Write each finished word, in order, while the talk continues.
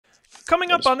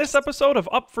Coming up on this episode of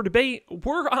Up for Debate,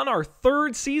 we're on our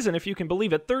third season, if you can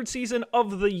believe it. Third season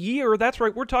of the year. That's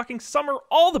right, we're talking summer,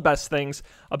 all the best things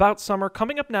about summer.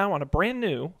 Coming up now on a brand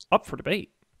new Up for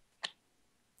Debate.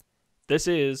 This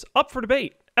is Up for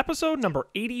Debate, episode number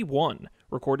 81,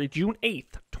 recorded June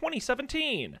 8th,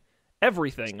 2017.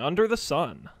 Everything under the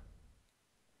sun.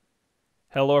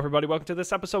 Hello, everybody. Welcome to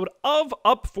this episode of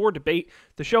Up for Debate,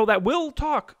 the show that will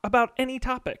talk about any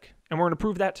topic. And we're going to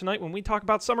prove that tonight when we talk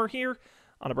about summer here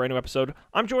on a brand new episode.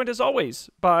 I'm joined, as always,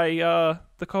 by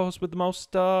the co-host with the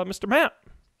most, Mr. Matt.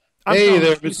 Hey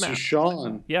there, Mr.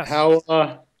 Sean. Yes. How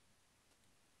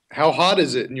hot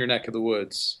is it in your neck of the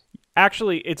woods?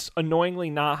 Actually, it's annoyingly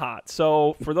not hot.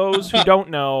 So, for those who don't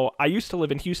know, I used to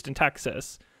live in Houston,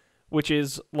 Texas, which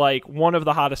is, like, one of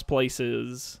the hottest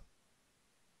places.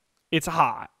 It's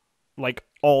hot, like,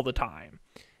 all the time.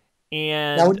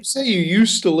 And now, when you say you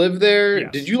used to live there,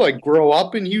 yes. Did you, like, grow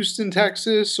up in Houston,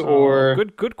 Texas, or...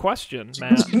 Good question,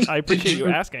 Matt. I appreciate you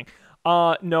asking.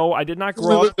 No, I did not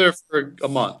grow up. lived there for a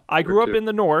month. I grew up in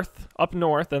the north, up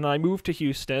north, and I moved to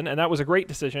Houston, and that was a great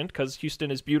decision because Houston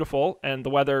is beautiful, and the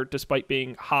weather, despite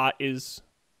being hot, is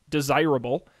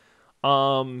desirable.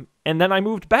 And then I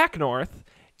moved back north,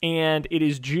 and it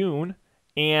is June,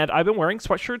 and I've been wearing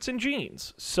sweatshirts and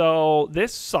jeans. So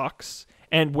this sucks.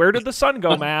 And where did the sun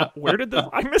go, Matt?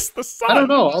 I missed the sun. I don't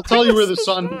know. I'll tell you where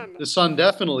the sun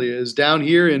definitely is. Down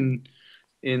here in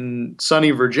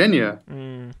sunny Virginia.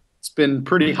 It's been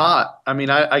pretty hot. I mean,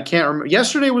 I can't remember.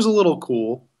 Yesterday was a little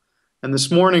cool, and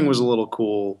this morning was a little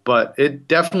cool, but it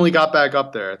definitely got back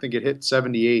up there. I think it hit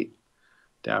 78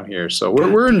 down here. So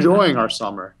we're enjoying our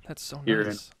summer. That's so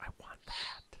nice. I want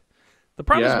that. The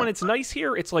problem is when it's nice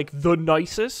here, it's like the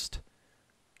nicest.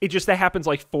 That happens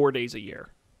like 4 days a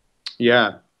year.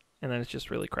 Yeah. And then it's just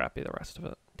really crappy the rest of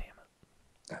it. Damn it.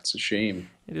 That's a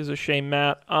shame. It is a shame,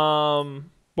 Matt. But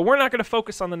we're not going to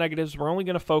focus on the negatives. We're only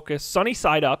going to focus sunny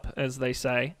side up, as they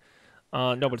say.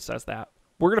 Nobody says that.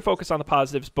 We're going to focus on the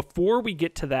positives. Before we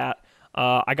get to that,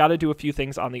 I got to do a few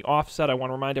things on the offset. I want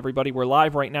to remind everybody we're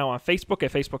live right now on Facebook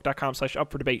at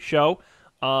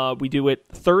facebook.com/upfordebateshow. We do it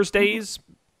Thursdays,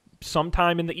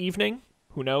 sometime in the evening.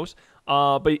 Who knows?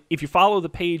 But if you follow the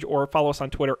page or follow us on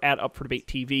Twitter at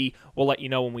UpForDebateTV, we'll let you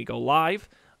know when we go live.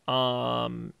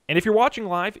 And if you're watching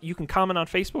live, you can comment on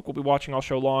Facebook. We'll be watching all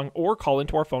show long, or call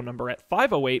into our phone number at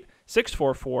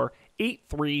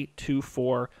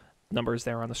 508-644-8324. Number is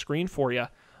there on the screen for you.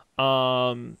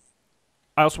 I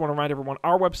also want to remind everyone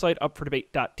our website,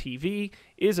 upfordebate.tv,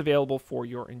 is available for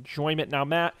your enjoyment. Now,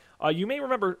 Matt, you may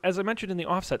remember, as I mentioned in the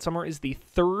offset, summer is the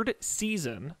third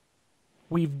season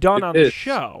we've done on the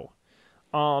show.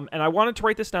 And I wanted to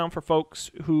write this down for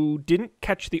folks who didn't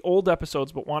catch the old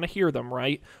episodes but want to hear them,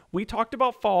 right? We talked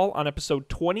about fall on episode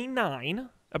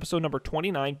number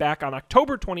 29, back on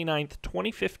October 29th,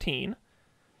 2015.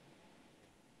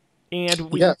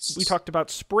 And we talked about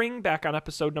spring back on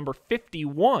episode number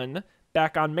 51,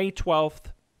 back on May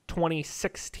 12th,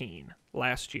 2016,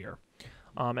 last year.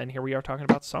 And here we are talking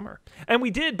about summer. And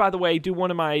we did, by the way, do one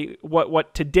of my,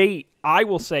 what to date I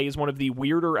will say is one of the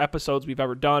weirder episodes we've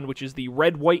ever done, which is the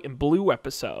red, white, and blue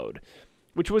episode,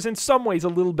 which was in some ways a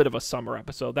little bit of a summer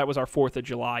episode. That was our 4th of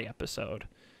July episode,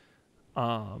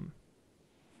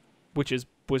 which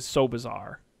was so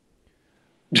bizarre.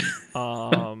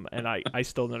 And I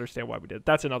still don't understand why we did.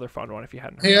 That's another fun one if you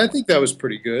hadn't heard. Hey, I think that was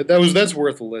pretty good. That's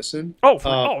worth a listen.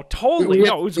 Totally.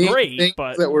 No, it was great.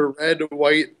 But that were red,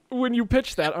 white. When you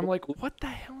pitched that, I'm like, what the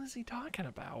hell is he talking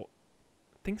about?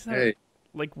 Things that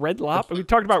like red lobster. We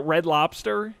talked about red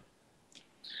lobster.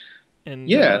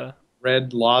 And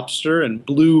red lobster and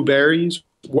blueberries.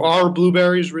 Are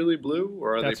blueberries really blue,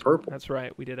 or are they purple? That's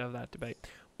right. We did have that debate.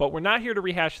 But we're not here to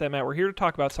rehash that, Matt. We're here to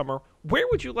talk about summer. Where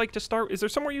would you like to start? Is there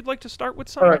somewhere you'd like to start with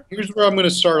summer? All right, here's where I'm going to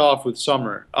start off with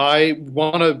summer. I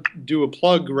want to do a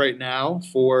plug right now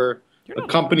for a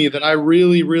company that I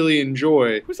really, really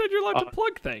enjoy. Who said you're allowed to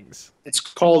plug things? It's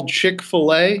called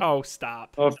Chick-fil-A. Oh,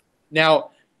 stop.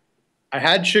 Now, I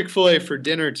had Chick-fil-A for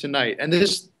dinner tonight, and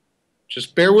just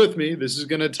bear with me, this is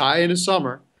going to tie into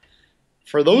summer.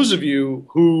 For those of you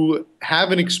who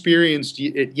haven't experienced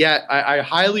it yet, I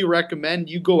highly recommend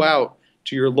you go out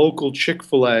to your local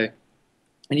Chick-fil-A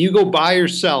and you go buy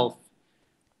yourself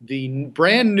the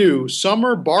brand new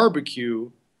summer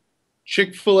barbecue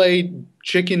Chick-fil-A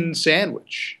chicken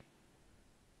sandwich.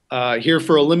 Here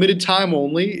for a limited time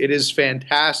only. It is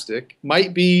fantastic.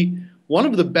 Might be one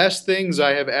of the best things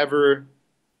I have ever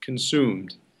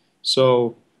consumed.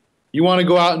 So you want to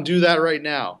go out and do that right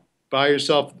now. Buy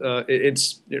yourself.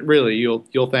 Really,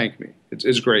 you'll thank me.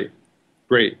 It's great.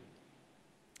 Great.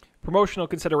 Promotional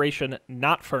consideration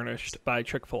not furnished by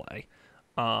Chick-fil-A.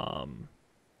 Um,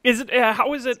 is it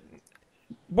how is it?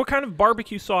 What kind of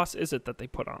barbecue sauce is it that they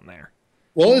put on there?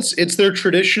 Well, it's their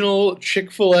traditional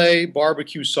Chick-fil-A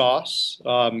barbecue sauce,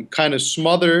 kind of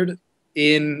smothered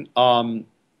in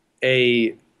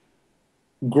a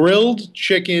grilled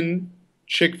chicken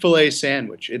Chick-fil-A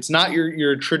sandwich. It's not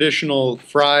your traditional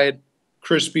fried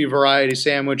crispy variety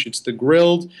sandwich. It's the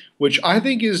grilled, which I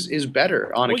think is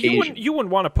better on Well, occasion. you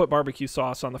wouldn't want to put barbecue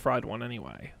sauce on the fried one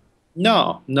anyway.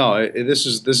 No, no, this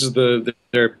is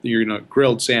their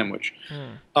grilled sandwich.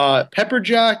 Hmm. Pepper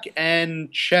jack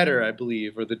and cheddar, I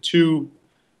believe, are the two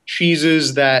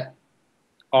cheeses that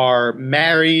are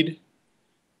married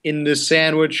in this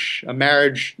sandwich, a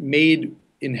marriage made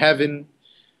in heaven.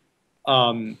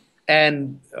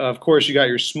 And of course, you got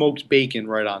your smoked bacon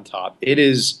right on top. It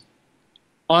is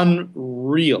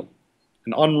unreal,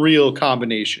 an unreal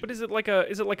combination. But is it like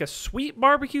a sweet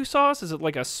barbecue sauce? Is it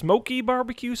like a smoky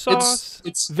barbecue It's sauce?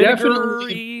 it's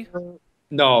definitely Vinegary?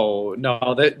 no,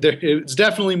 no. It's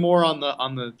definitely more on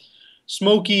the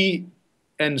smoky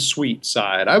and sweet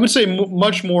side. I would say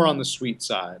much more on the sweet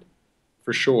side,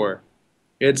 for sure.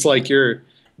 It's like your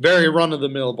very run of the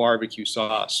mill barbecue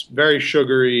sauce, very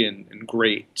sugary and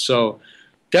great. So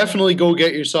definitely go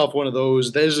get yourself one of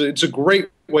those. It's a great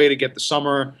way to get the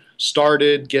summer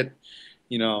started.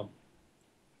 You know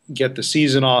get the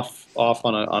season off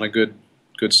on a good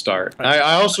start.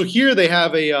 I also hear they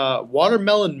have a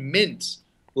watermelon mint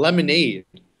lemonade,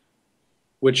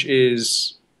 which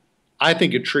is I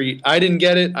think a treat. I didn't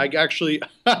get it. I actually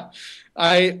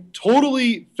I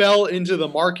totally fell into the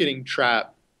marketing trap.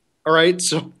 All right,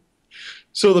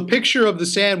 so the picture of the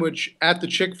sandwich at the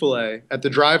Chick-fil-A at the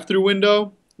drive-through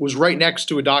window was right next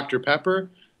to a Dr.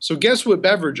 Pepper. So guess what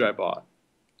beverage I bought?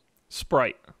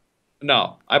 Sprite.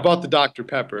 No, I bought the Dr.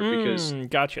 Pepper because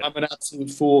Gotcha. I'm an absolute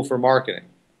fool for marketing.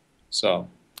 So,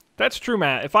 That's true,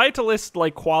 Matt. If I had to list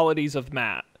like qualities of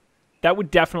Matt, that would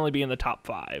definitely be in the top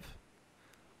five.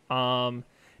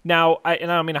 Now,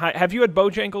 I mean, have you had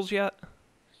Bojangles yet?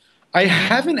 I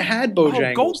haven't had Oh, go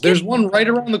Bojangles. get. There's one right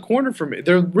around the corner from me.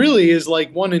 There really is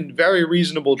like one in very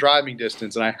reasonable driving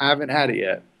distance, and I haven't had it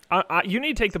yet. You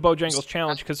need to take the Bojangles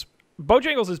challenge because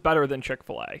Bojangles is better than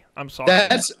Chick-fil-A. I'm sorry.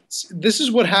 That's this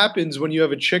is what happens when you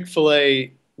have a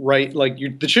Chick-fil-A right like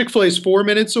the Chick-fil-A is 4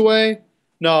 minutes away.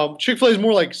 No, Chick-fil-A is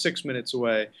more like 6 minutes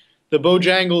away. The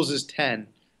Bojangles is 10.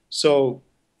 So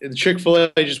the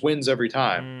Chick-fil-A just wins every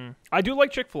time. I do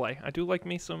like Chick-fil-A. I do like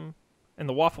me some, and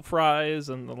the waffle fries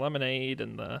and the lemonade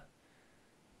and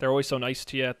they're always so nice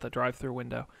to you at the drive-through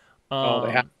window. Oh,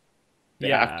 they have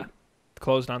Yeah, to.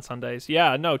 closed on Sundays.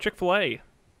 Yeah, no, Chick-fil-A.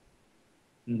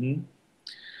 Hmm.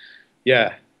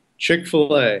 Yeah,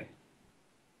 Chick-fil-A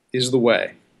is the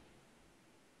way.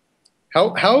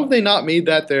 How have they not made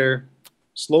that their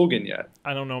slogan yet?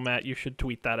 I don't know, Matt. You should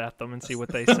tweet that at them and see what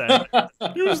they say.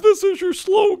 Use this as your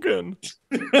slogan.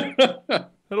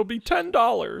 It'll be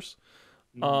 $10.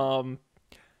 Um,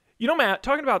 Matt,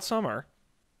 talking about summer,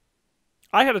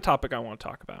 I had a topic I want to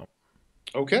talk about.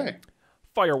 Okay. Is it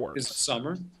Fireworks.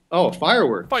 summer? Oh,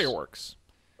 fireworks. Fireworks,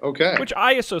 Okay. which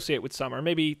I associate with summer.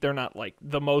 Maybe they're not like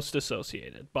the most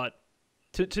associated, but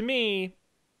to me,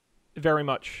 very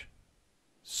much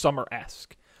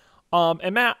summer-esque.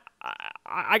 And Matt,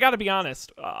 I got to be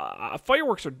honest,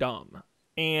 fireworks are dumb,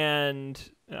 and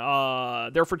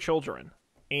they're for children.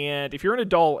 And if you're an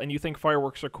adult and you think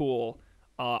fireworks are cool,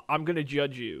 I'm gonna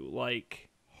judge you like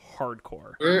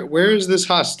hardcore. Where is this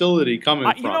hostility coming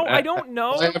from? I don't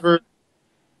know. Have I ever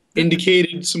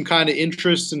indicated some kind of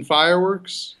interest in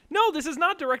fireworks? No, this is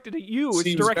not directed at you. It's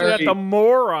Seems directed at very. the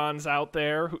morons out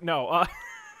there. No,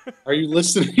 Are you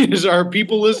listening? Are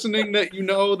people listening that you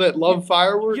know that love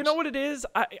fireworks? you know what it is?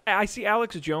 I see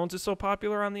Alex Jones is so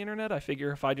popular on the internet. I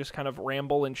figure if I just kind of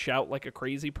ramble and shout like a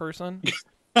crazy person,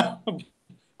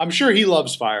 I'm sure he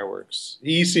loves fireworks.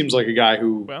 He seems like a guy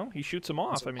who. well, he shoots them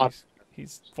off. I mean, Pop-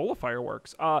 he's full of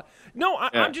fireworks. No,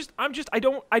 Yeah.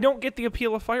 I don't get the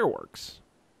appeal of fireworks.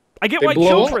 I get They why blow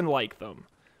children like them,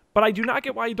 but I do not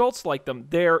get why adults like them.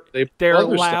 They They're blow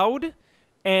other stuff. loud,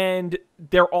 and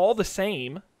they're all the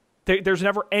same. There's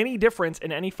never any difference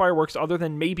in any fireworks other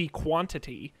than maybe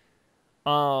quantity.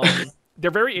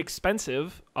 They're very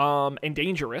expensive and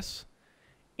dangerous,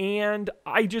 and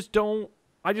I just don't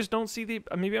see the.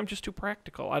 Maybe I'm just too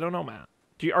practical. I don't know, Matt.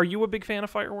 Are you a big fan of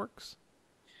fireworks?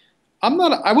 I'm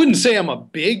not. I wouldn't say I'm a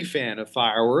big fan of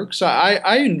fireworks.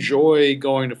 I enjoy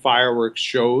going to fireworks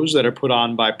shows that are put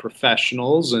on by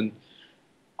professionals, and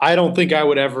I don't think I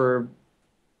would ever.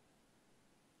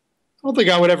 I don't think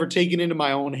I would ever take it into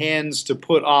my own hands to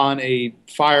put on a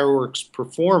fireworks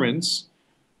performance,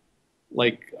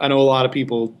 like I know a lot of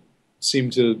people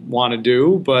seem to want to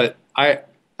do. But I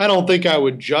don't think I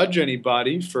would judge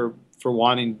anybody for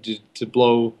wanting to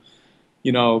blow,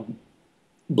 you know,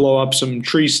 blow up some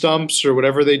tree stumps or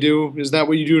whatever they do. Is that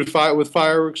what you do to with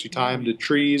fireworks? You tie No, them to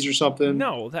trees or something?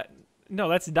 no, no,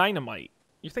 that's dynamite.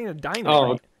 You're thinking of Oh,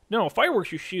 dynamite. No,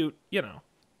 fireworks you shoot,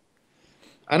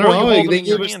 I don't or you know. hold them They in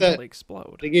your gave us hand till that. they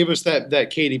explode. They gave us that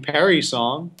Katy Perry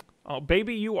song. Oh,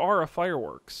 baby, you are a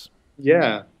fireworks.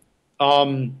 Yeah.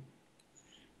 Um,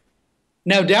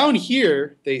 Now down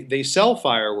here, they sell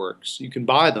fireworks. You can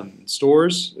buy them in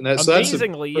stores, and that's a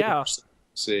Amazingly, yeah.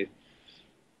 see.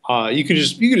 You can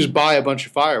just buy a bunch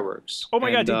of fireworks, Oh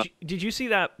my god, and did you see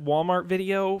that Walmart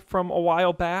video from a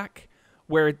while back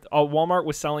where Walmart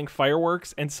was selling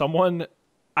fireworks and someone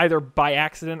either by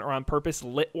accident or on purpose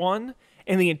lit one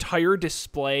and the entire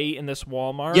display in this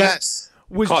Walmart yes,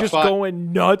 was caught just fire.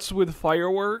 going nuts with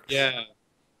fireworks? Yeah,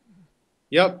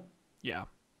 yep. Yeah.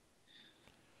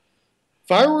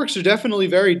 Fireworks are definitely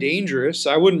very dangerous.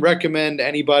 I wouldn't recommend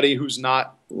anybody who's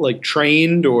not like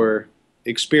trained or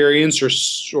experienced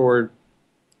or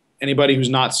anybody who's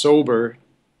not sober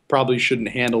probably shouldn't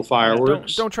handle Yeah,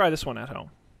 fireworks. don't try this one at home.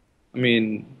 I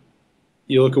mean,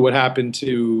 you look at what happened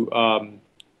to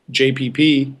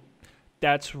JPP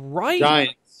That's right.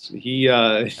 Giants. That's He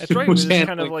right. It was was kind of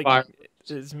handling like fire.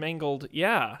 is mangled.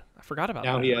 Yeah, I forgot about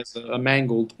Now that. he has a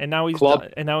mangled And now club.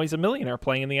 he's a millionaire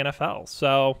playing in the NFL.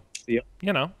 So, Yep.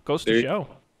 goes to There, show.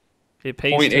 It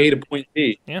pays point to A to point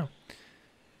B. yeah.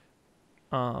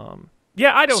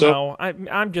 Yeah, I don't So know.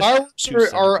 I'm just fireworks too are,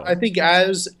 cynical. I think,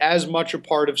 as much a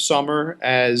part of summer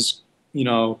as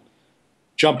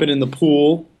jumping in the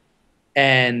pool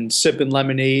and sipping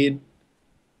lemonade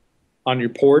on your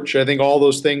porch. I think all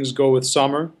those things go with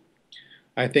summer.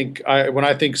 When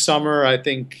I think summer, I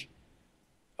think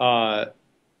uh,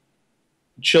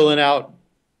 chilling out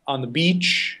on the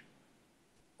beach,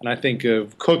 and I think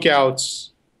of cookouts,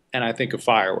 and I think of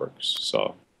fireworks.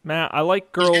 So, Matt, I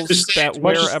like just girls say that as much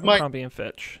wear as you might. Abercrombie and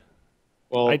Fitch.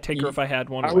 Well, I'd take her if I had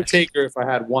one I would wish, take her if I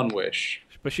had one wish.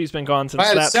 but she's been gone If I since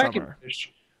had a that second summer.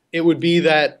 wish, it would be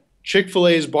that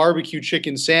Chick-fil-A's barbecue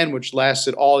chicken sandwich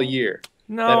lasted all year.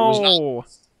 That it was No,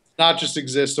 not just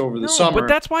exist over the no, but summer.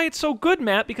 that's why it's so good,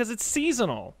 Matt, because it's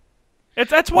seasonal.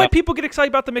 That's why Well, people get excited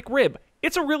about the McRib.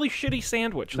 It's a really shitty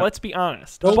sandwich. no, Let's be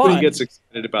honest. nobody But gets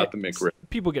excited about the McRib.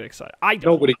 people get excited. I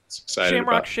don't. Nobody gets excited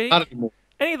Shamrock about it. Shake, Not anymore.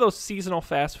 any of those seasonal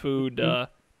fast food, Mhm.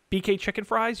 BK chicken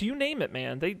fries, you name it,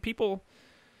 man. People.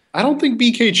 I don't think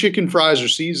BK chicken fries are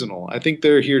seasonal. I think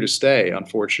they're here to stay, When did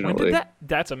unfortunately. that?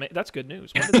 That's good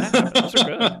news. When did that happen? Those are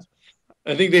good.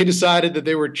 I think they decided that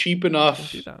they were cheap Don't do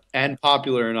enough that. and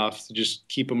popular enough to just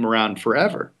keep them around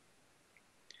forever.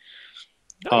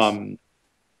 Nice.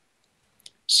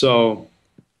 So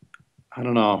I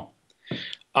don't know.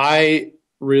 I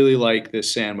really like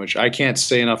this sandwich. I can't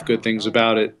say enough good things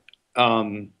about it.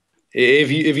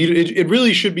 It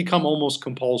really should become almost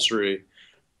compulsory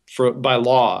by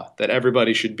law that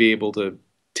everybody should be able to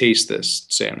taste this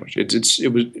sandwich. It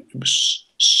was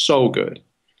so good,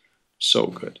 so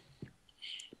good.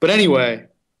 But anyway,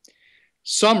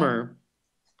 summer.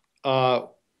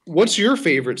 What's your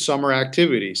favorite summer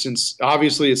activity? Since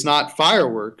obviously it's not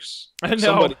fireworks. No,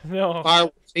 Somebody no.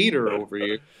 fireworks hater over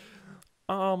here.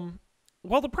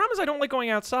 Well, the problem is I don't like going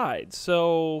outside,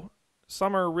 so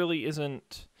summer really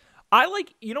isn't. I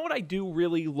like, what I do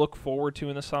really look forward to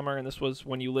in the summer, and this was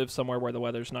when you live somewhere where the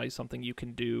weather's nice, something you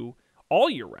can do all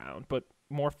year round, but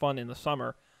more fun in the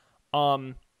summer.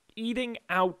 Eating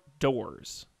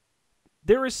outdoors.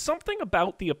 There is something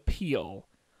about the appeal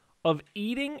of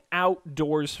eating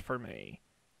outdoors for me.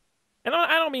 And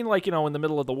I don't mean like, in the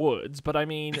middle of the woods, but I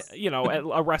mean, at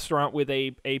a restaurant with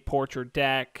a porch or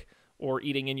deck or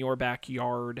eating in your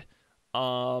backyard.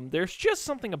 There's just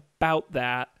something about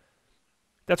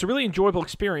that's a really enjoyable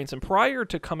experience. And prior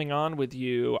to coming on with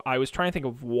you, I was trying to think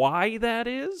of why that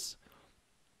is.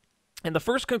 And the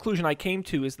first conclusion I came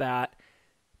to is that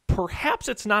perhaps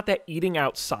it's not that eating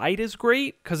outside is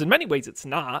great, because in many ways it's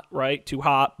not, right? Too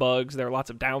hot, bugs, there are lots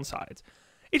of downsides.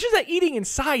 It's just that eating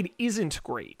inside isn't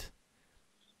great.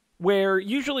 Where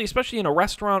usually, especially in a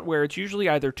restaurant where it's usually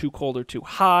either too cold or too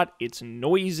hot, it's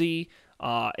noisy,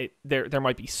 there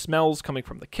might be smells coming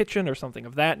from the kitchen or something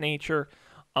of that nature.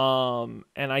 And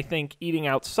I think eating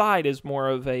outside is more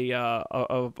of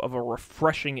a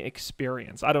refreshing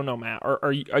experience. I don't know, Matt.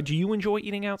 Do you enjoy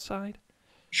eating outside?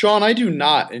 Sean, I do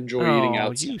not enjoy eating Oh,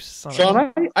 outside. you son of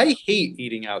Sean, a... I hate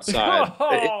eating outside.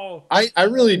 Oh. I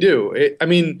really do. I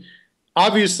mean,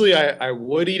 obviously, I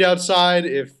would eat outside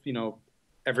if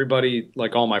everybody,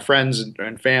 like all my friends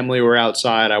and family, were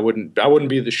outside. I wouldn't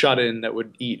be the shut-in that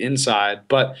would eat inside.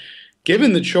 But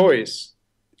given the choice,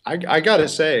 I gotta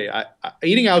say,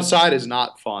 eating outside is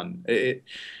not fun.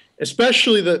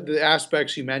 Especially the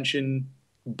aspects you mentioned,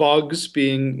 bugs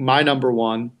being my number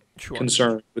one Sure.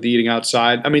 concern with eating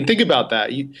outside. I mean, think about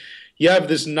that. You have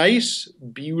this nice,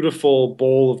 beautiful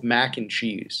bowl of mac and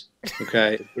cheese.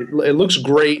 Okay, it looks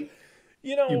great.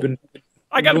 You You've know, been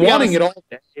I you've got to been be wanting honest. it all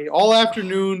day, all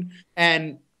afternoon,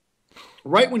 and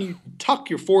right when you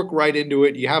tuck your fork right into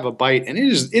it, you have a bite, and it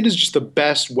is just the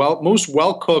best, most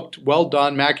well cooked, well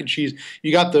done mac and cheese.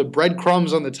 You got the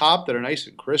breadcrumbs on the top that are nice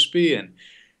and crispy, and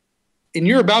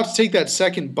you're about to take that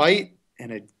second bite,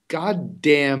 and a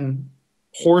goddamn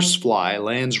horsefly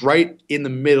lands right in the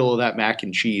middle of that mac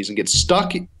and cheese and gets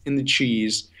stuck in the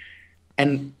cheese.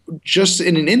 And just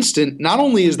in an instant, not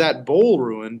only is that bowl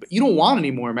ruined, but you don't want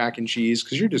any more mac and cheese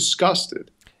because you're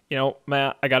disgusted. You know,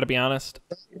 Matt, I got to be honest.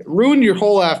 It ruined your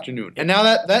whole afternoon. And now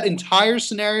that entire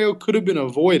scenario could have been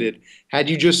avoided had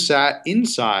you just sat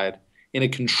inside in a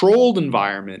controlled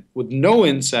environment with no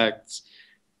insects.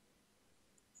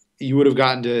 You would have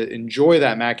gotten to enjoy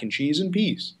that mac and cheese in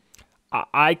peace.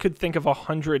 I could think of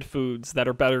 100 foods that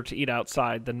are better to eat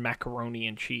outside than macaroni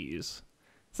and cheese.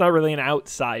 It's not really an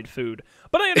outside food,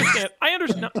 but I understand. I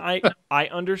understand. I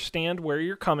understand where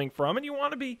you're coming from, and you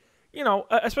want to be,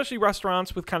 especially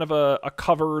restaurants with kind of a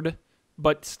covered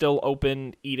but still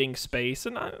open eating space.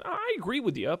 And I agree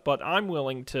with you, but I'm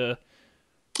willing to.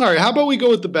 All right, how about we go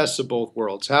with the best of both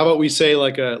worlds? How about we say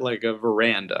like a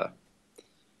veranda?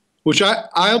 Which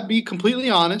I'll be completely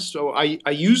honest. So I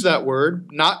use that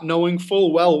word not knowing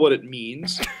full well what it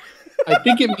means. I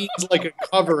think it means like a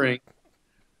covering.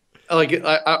 Like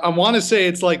I want to say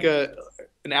it's like an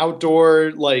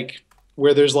outdoor, like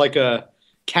where there's like a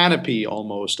canopy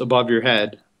almost above your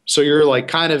head. So you're like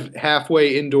kind of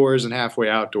halfway indoors and halfway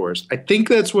outdoors. I think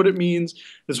that's what it means.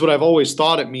 That's what I've always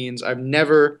thought it means. I've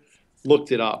never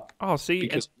looked it up Oh, see,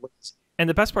 because and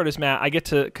the best part is, Matt, I get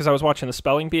to, because I was watching the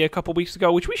spelling bee a couple weeks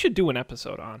ago, which we should do an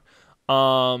episode on,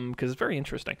 because it's very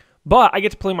interesting. But I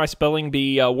get to play my spelling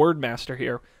bee word master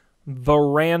here.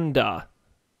 Veranda,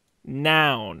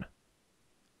 noun.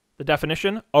 The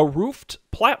definition: a roofed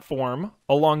platform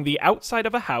along the outside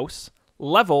of a house,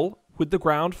 level with the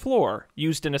ground floor.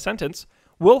 Used in a sentence: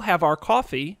 we'll have our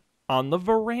coffee on the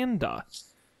veranda.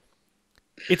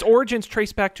 Its origins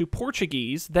trace back to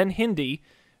Portuguese, then Hindi,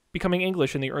 becoming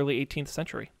English in the early 18th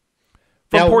century.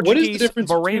 From now what is the Portuguese,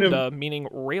 difference between a veranda meaning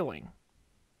railing.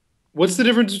 what's the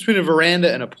difference between a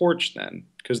veranda and a porch then?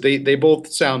 Because they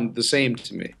both sound the same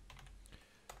to me.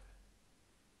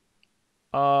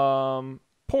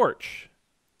 Porch.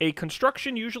 A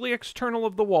construction usually external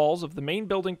of the walls of the main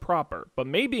building proper, but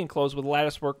may be enclosed with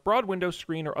latticework, broad window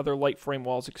screen, or other light frame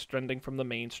walls extending from the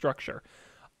main structure.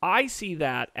 I see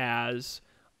that as,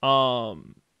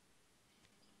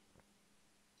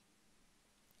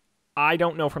 I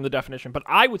don't know from the definition, but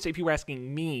I would say if you were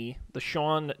asking me, the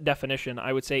Sean definition,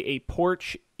 I would say a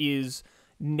porch is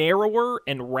narrower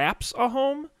and wraps a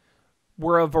home,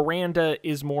 where a veranda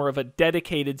is more of a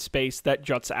dedicated space that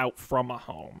juts out from a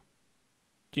home.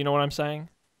 Do you know what I'm saying?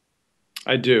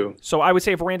 I do. So I would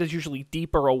say a veranda is usually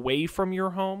deeper away from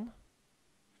your home.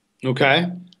 Okay.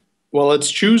 Well,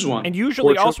 let's choose one. And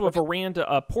usually Porch also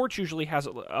a porch usually has,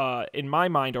 in my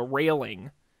mind, a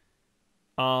railing.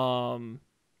 Or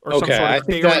some okay, sort I of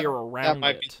think barrier that around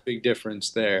might be it. the big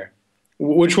difference there.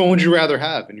 Which one would you rather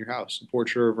have in your house, a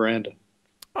porch or a veranda?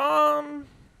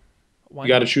 Why You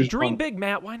got to not? choose Dream one. big,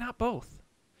 Matt. Why not both?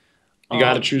 You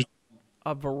got to Um, choose.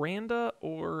 a veranda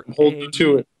or I'm holding you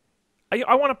to it.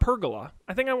 I want a pergola.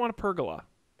 I think I want a pergola.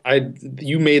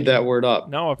 You made that word up.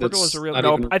 No, a pergola is a That's real. not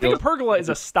No, even I think real. a pergola is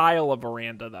a style of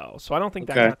veranda though, so I don't think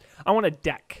that Okay. counts. I want a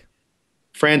deck.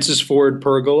 Francis Ford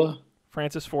pergola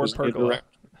Francis Ford was pergola. incorrect.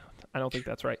 I don't think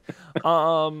that's right.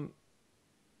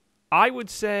 I would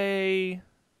say,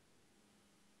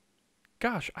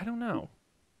 gosh, I don't know.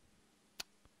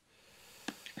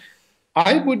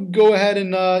 I would go ahead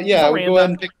and I would go Veranda. ahead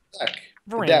and pick the deck.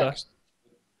 Veranda. The deck.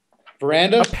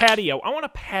 Veranda. A patio. I want a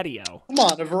patio. Come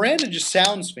on, a veranda just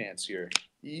sounds fancier.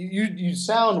 You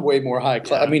sound way more high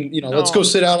class. Yeah. I mean, No. let's go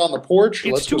sit out on the porch. Or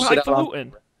It's let's go too sit out on.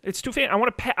 highfalutin. It's too fancy. I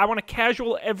want a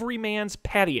casual everyman's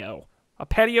patio. A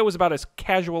patio is about as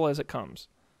casual as it comes.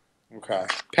 Okay.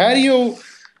 Patio.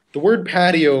 The word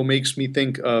patio makes me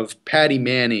think of Patty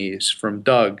Mayonnaise from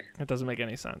Doug. It doesn't make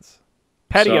any sense.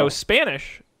 Patio, So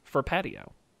Spanish for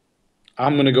patio.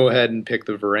 I'm gonna go ahead and pick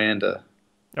the veranda.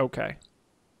 Okay.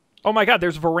 Oh my God,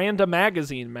 there's Veranda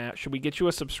Magazine, Matt. Should we get you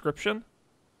a subscription?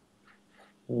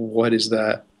 What is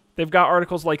that? They've got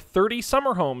articles like 30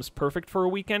 summer homes perfect for a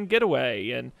weekend getaway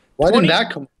and Why 20, didn't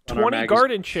that come on our 20 magazine?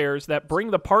 garden chairs that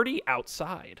bring the party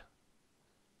outside.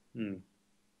 Hmm.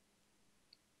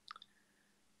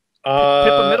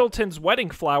 Pippa Uh, Middleton's wedding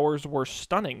flowers were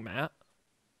stunning, Matt.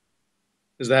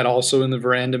 is that also in the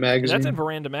Veranda And that's in magazine?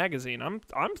 Veranda magazine. I'm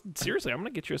seriously, I'm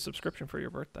gonna get you a subscription for your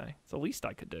birthday. It's the least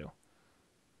I could do.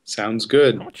 Sounds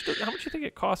good. How much do you think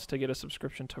it costs to get a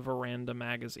subscription to Veranda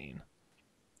magazine?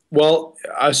 Well,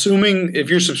 assuming if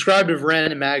you're subscribed to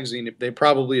Veranda magazine, they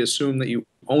probably assume that you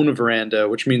own a veranda,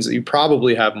 which means that you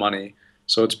probably have money.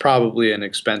 So it's probably an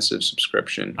expensive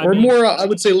subscription, I or mean, more, I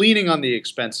would say, leaning on the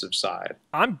expensive side.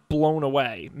 I'm blown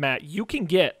away, Matt. You can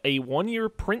get a 1-year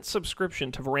print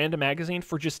subscription to Veranda magazine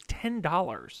for just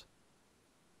 $10.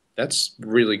 That's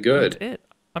really That's good. it.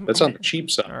 That's on the cheap All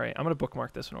side. right, I'm gonna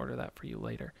bookmark this and order that for you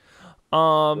later.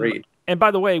 Great. And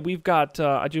by the way, we've got,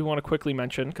 I do want to quickly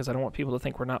mention, because I don't want people to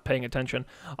think we're not paying attention,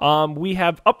 we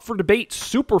have Up for Debate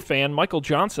superfan Michael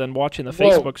Johnson watching the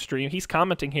Whoa. Facebook stream. He's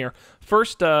commenting here.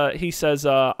 First, he says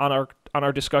on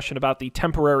our discussion about the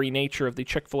temporary nature of the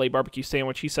Chick-fil-A barbecue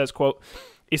sandwich, he says, quote,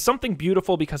 "Is something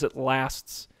beautiful because it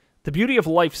lasts. The beauty of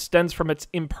life stems from its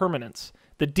impermanence.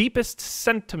 The deepest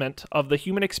sentiment of the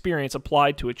human experience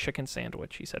applied to a chicken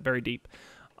sandwich," he said. Very deep.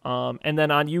 And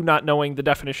then on you not knowing the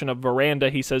definition of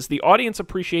veranda, he says, "The audience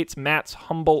appreciates Matt's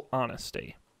humble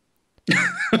honesty."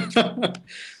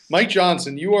 Mike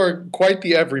Johnson, you are quite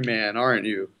the everyman, aren't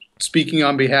you? Speaking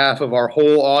on behalf of our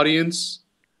whole audience.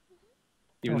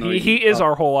 Even though He you is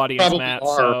our whole audience, probably Matt.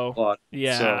 are So a lot,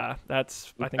 yeah, so.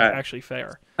 that's I think Okay. actually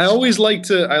fair. I always like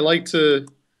to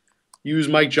use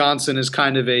Mike Johnson as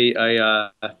kind of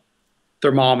a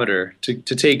thermometer to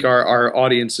take our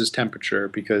audience's temperature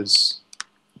because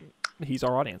He's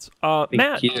our audience. think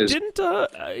Matt, he is. didn't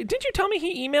you tell me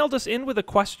he emailed us in with a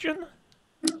question?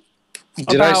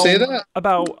 Did I say that?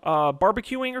 About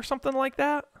barbecuing or something like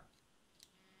that?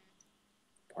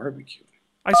 Barbecue.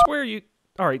 I swear you.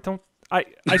 All right, don't.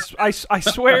 I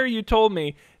swear you told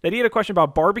me that he had a question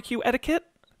about barbecue etiquette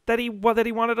that he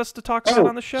wanted us to talk about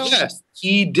on the show. Yes,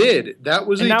 he did. That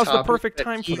was And a now's the topic perfect that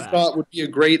time he for that. thought would be a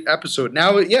great episode.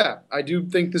 Now, yeah, I do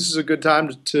think this is a good time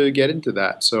to get into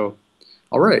that. So,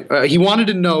 all right. He wanted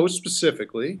to know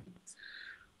specifically,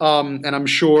 and I'm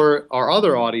sure our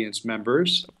other audience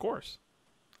members Of course.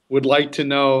 would like to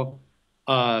know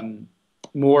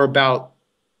more about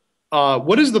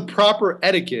what is the proper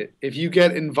etiquette if you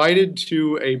get invited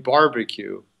to a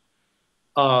barbecue.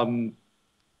 Do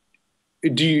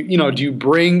you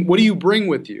bring, what do you bring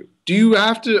with you? Do you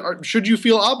have to, or should you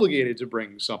feel obligated to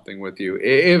bring something with you?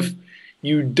 If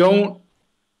you don't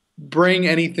bring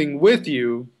anything with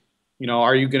you,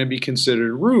 are you going to be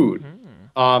considered rude?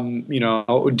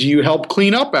 Do you help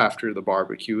clean up after the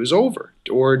barbecue is over,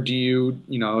 or do you,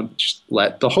 just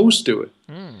let the host do it?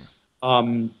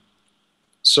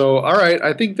 So, all right,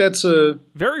 I think that's a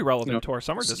Very relevant to our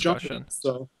summer let's jump in. discussion.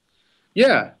 So,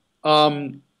 yeah,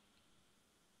 I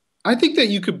think that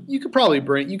you could probably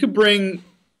bring.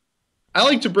 I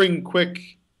like to bring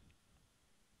quick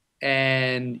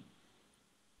and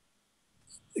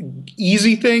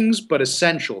easy things, but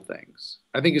essential things.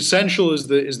 I think essential is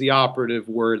the operative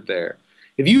word there.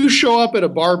 If you show up at a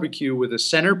barbecue with a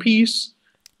centerpiece,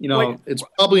 Wait, it's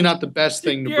probably not the best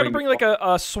thing to You bring. got to bring like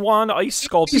a swan ice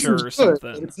sculpture or Good,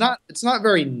 something. but it's not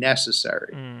very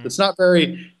necessary. It's not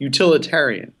very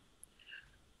utilitarian.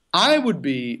 I would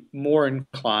be more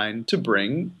inclined to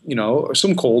bring,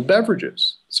 some cold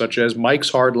beverages, such as Mike's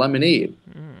Hard Lemonade,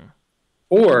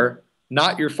 or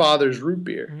Not Your Father's Root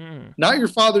Beer. Not Your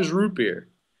Father's Root Beer.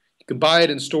 You can buy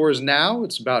it in stores now.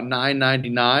 It's about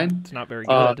 $9.99. It's not very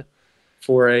good.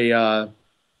 For a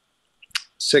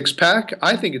 6-pack.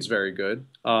 I think it's very good.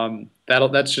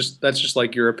 That's just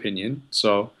like your opinion.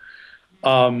 So.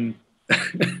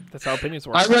 That's how opinions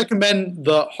work. I recommend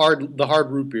the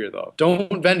hard root beer though.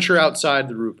 Don't venture outside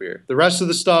the root beer. The rest of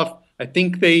the stuff, I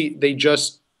think they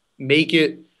just make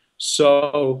it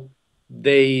so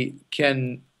they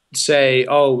can say,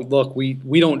 "Oh, look, we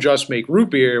don't just make root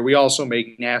beer. We also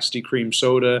make nasty cream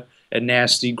soda and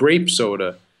nasty grape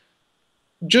soda."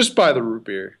 Just buy the root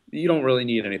beer. You don't really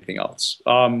need anything else.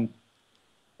 All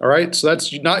right, so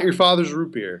that's Not Your Father's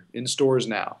Root Beer in stores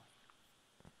now.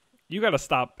 You got to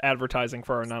stop advertising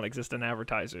for our non-existent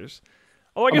advertisers.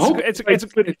 Oh, I guess I'm it's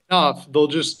good enough. They'll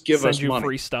just give send us you money.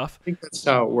 free stuff. I think that's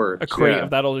how it works. A crate yeah. of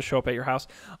that'll just show up at your house.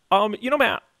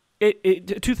 Matt,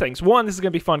 two things. One, this is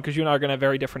going to be fun because you and I are going to have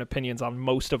very different opinions on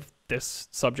most of this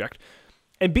subject.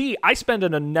 And B, I spend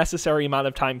an unnecessary amount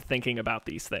of time thinking about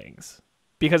these things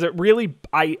because it really,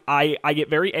 I get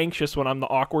very anxious when I'm the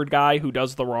awkward guy who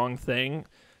does the wrong thing.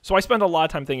 So I spend a lot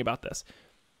of time thinking about this.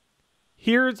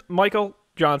 Here's Michael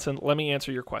Johnson. Let me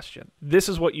answer your question. This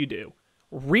is what you do.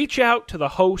 Reach out to the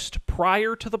host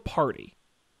prior to the party.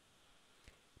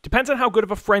 depends on how good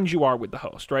of a friend you are with the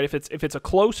host, right? If it's a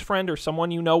close friend or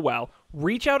someone you know well,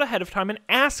 reach out ahead of time and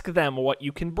ask them what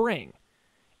you can bring.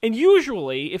 And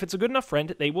usually, if it's a good enough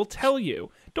friend, they will tell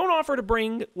you. Don't offer to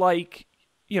bring, like,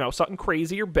 something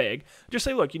crazy or big. Just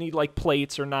say, look, you need, like,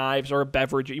 plates or knives or a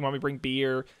beverage. You want me to bring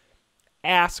beer?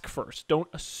 Ask first. Don't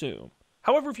assume.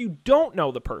 However, if you don't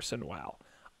know the person well,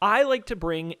 I like to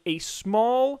bring a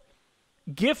small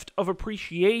gift of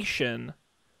appreciation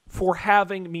for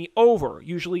having me over.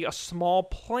 Usually a small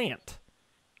plant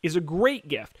is a great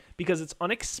gift because it's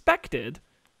unexpected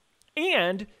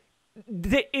and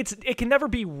it can never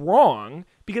be wrong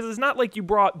because it's not like you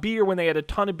brought beer when they had a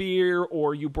ton of beer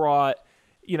or you brought,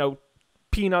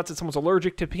 peanuts and someone's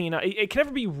allergic to peanut. It can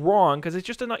never be wrong because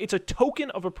it's a token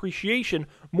of appreciation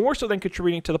more so than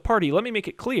contributing to the party. Let me make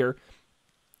it clear.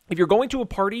 If you're going to a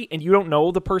party and you don't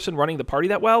know the person running the party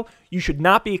that well, you should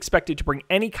not be expected to bring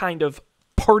any kind of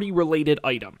party-related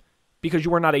item because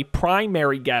you are not a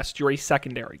primary guest, you're a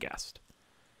secondary guest.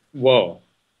 Whoa.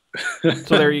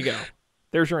 So there you go.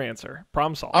 There's your answer.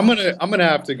 Problem solved. I'm gonna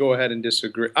have to go ahead and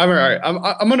disagree. All right.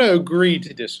 I'm gonna agree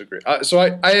to disagree. So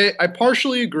I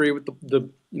partially agree with the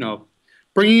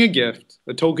bringing a gift,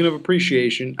 a token of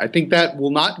appreciation. I think that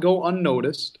will not go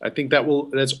unnoticed. I think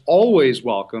that's always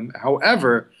welcome.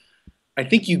 However, I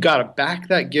think you got to back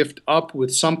that gift up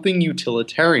with something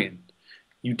utilitarian.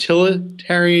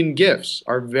 Utilitarian gifts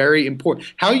are very important.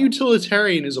 How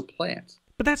utilitarian is a plant?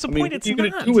 But that's the point. What it's are you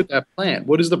not. going to do with that plant?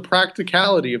 What is the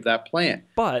practicality of that plant?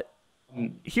 But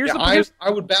I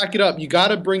would back it up. You got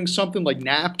to bring something like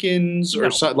napkins or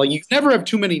something. Like you never have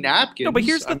too many napkins. No, but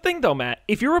here's the thing, though, Matt.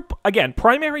 If you're again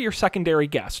primary or secondary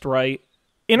guest, right?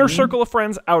 Inner circle of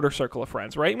friends, outer circle of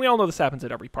friends, right? And we all know this happens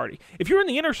at every party. If you're in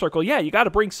the inner circle, yeah, you got to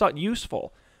bring something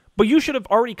useful. But you should have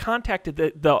already contacted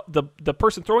the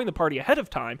person throwing the party ahead of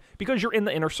time because you're in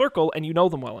the inner circle and you know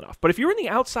them well enough. But if you're in the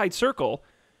outside circle,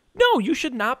 no, you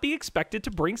should not be expected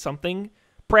to bring something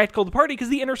practical to the party because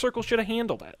the inner circle should have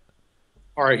handled it.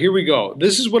 All right, here we go.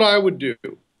 This is what I would do.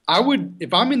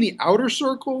 If I'm in the outer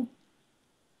circle,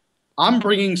 I'm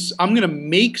going to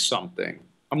make something.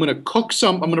 I'm going to cook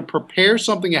I'm going to prepare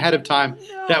something ahead of time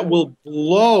that will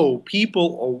blow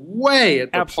people away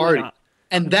at the party. Not.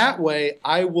 And that way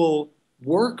I will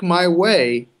work my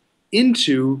way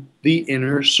into the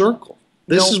inner circle.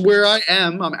 This is where I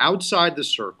am. I'm outside the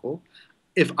circle.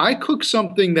 If I cook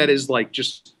something that is like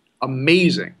just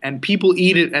amazing and people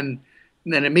eat it and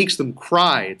then it makes them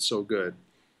cry, it's so good,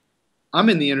 I'm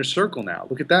in the inner circle now.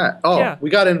 Look at that. Oh, yeah. We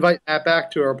got to invite Matt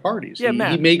back to our parties. Yeah,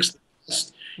 Matt. He makes the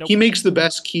best. Nope. He makes the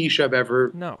best quiche I've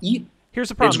ever eaten. Here's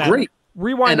the problem, it's Matt. Great.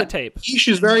 Rewind the tape. Quiche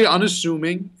is very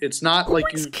unassuming. It's not Who like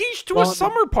brings quiche to a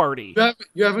summer party.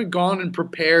 You haven't gone and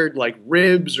prepared like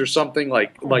ribs or something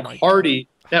like hearty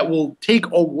that will take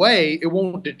away. It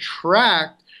won't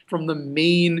detract from the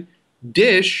main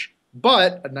dish,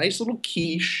 but a nice little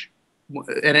quiche,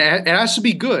 and it has to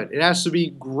be good. It has to be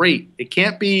great. It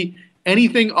can't be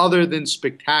anything other than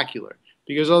spectacular.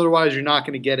 Because otherwise you're not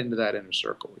going to get into that inner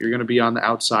circle. You're going to be on the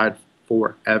outside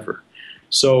forever.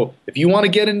 So if you want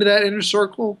to get into that inner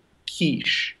circle,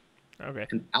 quiche. Okay.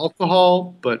 And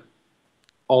alcohol, but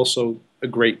also a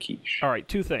great quiche. All right,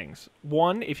 two things.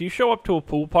 One, if you show up to a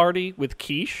pool party with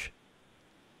quiche,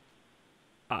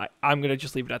 I'm going to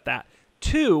just leave it at that.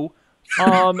 Two,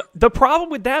 the problem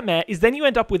with that, Matt, is then you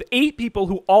end up with 8 people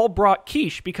who all brought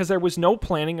quiche because there was no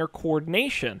planning or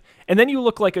coordination. And then you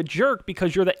look like a jerk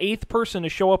because you're the 8th person to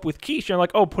show up with quiche. And you're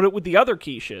like, oh, put it with the other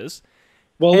quiches.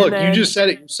 Well, look, you just said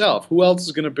it yourself. Who else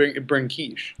is going to bring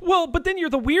quiche? Well, but then you're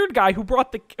the weird guy who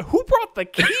brought the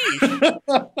quiche.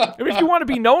 I mean, if you want to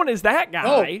be known as that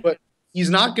guy. No, but he's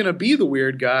not going to be the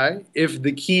weird guy if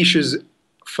the quiche is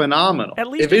phenomenal. At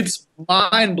least if it's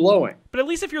mind-blowing. But at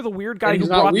least if you're the weird guy who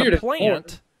brought the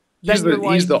plant, he's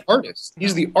the artist.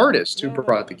 He's the artist who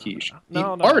brought the quiche. The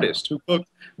artist who cooked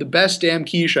the best damn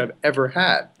quiche I've ever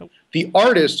had. Nope. The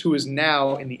artist who is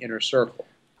now in the inner circle.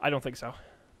 I don't think so.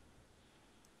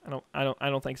 I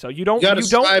don't think so. You gotta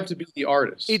strive to be the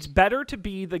artist. It's better to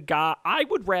be the guy. I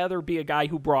would rather be a guy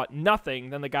who brought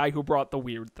nothing than the guy who brought the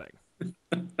weird thing.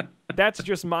 That's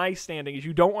just my standing. Is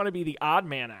you don't want to be the odd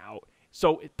man out.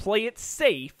 So play it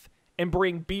safe and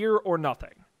bring beer or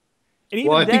nothing. And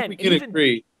even I think we can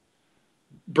agree.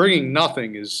 Bringing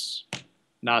nothing is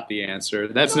not the answer.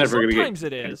 That's never going to get. Sometimes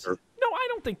it is. No, I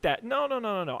don't think that.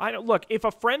 No. I don't. Look, if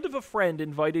a friend of a friend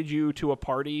invited you to a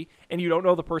party and you don't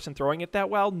know the person throwing it that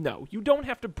well, no, you don't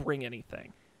have to bring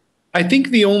anything. I think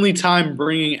the only time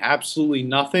bringing absolutely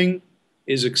nothing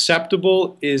is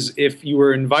acceptable is if you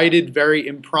were invited very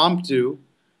impromptu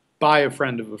by a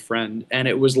friend of a friend, and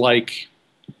it was like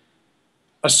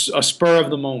a spur of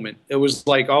the moment. It was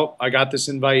like, oh, I got this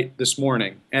invite this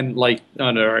morning, and like,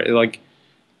 no, like,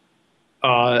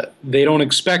 they don't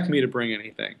expect me to bring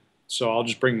anything, so I'll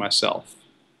just bring myself.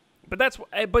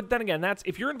 But then again, that's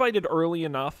if you're invited early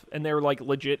enough and they're like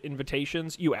legit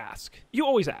invitations, you ask. You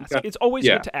always ask. It's always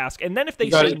Yeah, good to ask. And then if they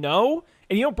you gotta, say no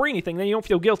and you don't bring anything, then you don't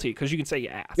feel guilty because you can say you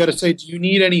got to asked. say, do you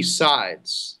need any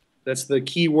sides? That's the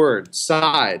key word,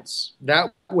 sides.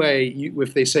 That way,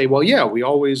 if they say, well, yeah, we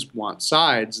always want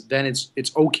sides, then it's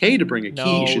okay to bring a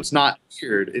quiche. No, It's not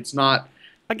weird. It's not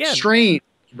again, strange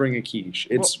to bring a quiche.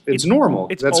 well, It's normal.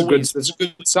 it's always That's a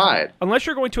good side. unless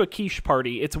you're going to a quiche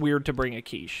party, it's weird to bring a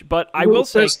quiche. But I Who will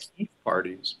say, says quiche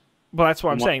parties? well, that's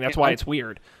what I'm saying. That's why it's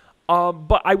weird.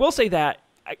 But I will say that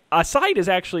a side is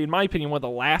actually, in my opinion, one of the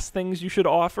last things you should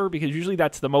offer because usually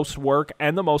that's the most work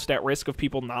and the most at risk of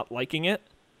people not liking it.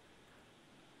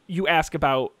 You ask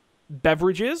about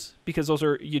beverages because those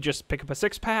are you just pick up a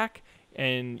 6-pack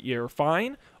and you're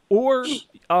fine, or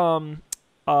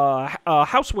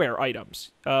houseware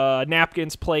items,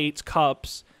 napkins, plates,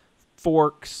 cups,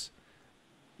 forks,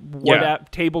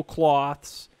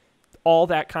 tablecloths, all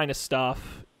that kind of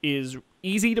stuff is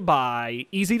easy to buy,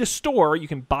 easy to store. You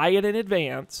can buy it in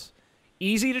advance,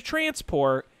 easy to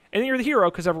transport, and then you're the hero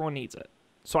because everyone needs it.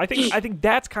 So I think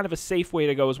that's kind of a safe way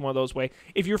to go. Is one of those ways.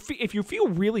 If you feel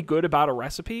really good about a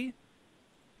recipe,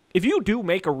 if you do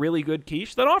make a really good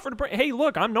quiche, then offer to bring. Hey,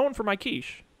 look, I'm known for my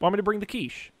quiche. Want me to bring the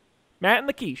quiche? Matt and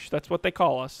the quiche. That's what they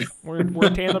call us. We're a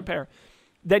tandem pair.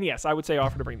 Then yes, I would say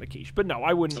offer to bring the quiche. But no,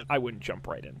 I wouldn't jump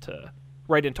right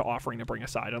into offering to bring a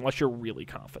side unless you're really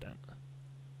confident.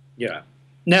 Yeah.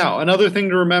 Now, another thing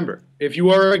to remember: if you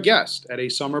are a guest at a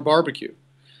summer barbecue,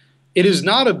 it is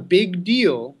not a big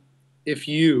deal if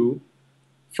you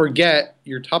forget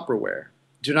your Tupperware.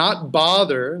 Do not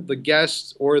bother the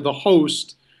guest or the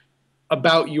host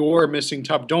about your missing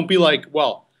Tupperware. Don't be like,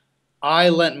 well, I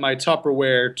lent my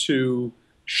Tupperware to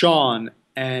Sean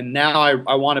and now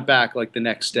I want it back like the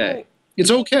next day. Well,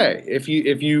 It's okay if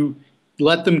you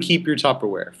let them keep your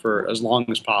Tupperware for as long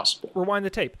as possible. rewind the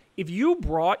tape. If you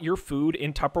brought your food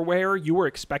in Tupperware you were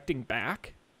expecting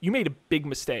back, you made a big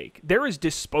mistake. There is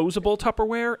disposable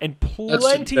Tupperware and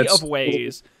plenty of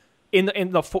ways get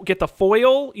the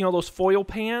foil, those foil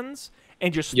pans,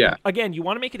 and just again, you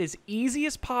want to make it as easy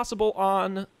as possible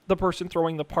on the person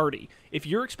throwing the party. If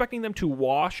you're expecting them to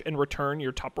wash and return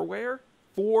your Tupperware,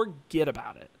 forget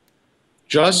about it.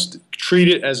 Just treat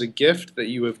it as a gift that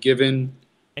you have given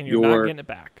and you're not getting it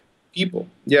back. People.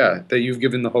 Yeah, that you've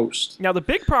given the host. Now the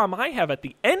big problem I have at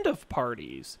the end of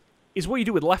parties is what you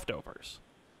do with leftovers.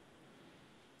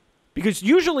 Because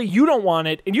usually you don't want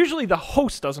it, and usually the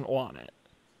host doesn't want it.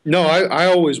 No, I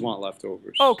always want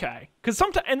leftovers. Okay, because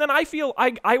sometimes, and then I feel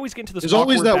I always get into this. There's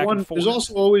always that one. There's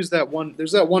also always that one.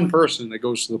 There's that one person that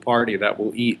goes to the party that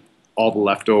will eat all the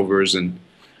leftovers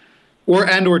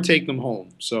or take them home.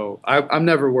 So I'm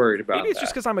never worried about. Maybe it's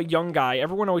just because I'm a young guy.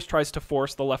 Everyone always tries to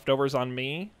force the leftovers on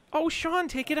me. Oh, Sean,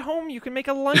 take it home. You can make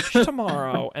a lunch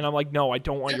tomorrow. And I'm like, no, I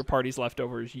don't want your party's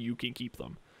leftovers. You can keep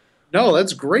them. No,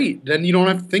 that's great. Then you don't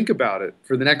have to think about it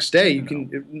for the next day. You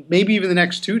can maybe even the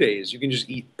next 2 days. You can just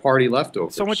eat party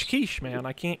leftovers. So much quiche, man.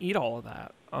 I can't eat all of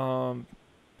that.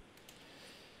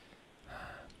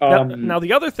 Now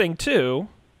the other thing too,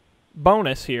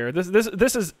 bonus here.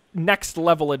 This is next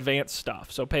level advanced stuff.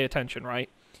 So pay attention, right?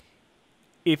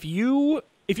 If you're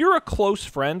a close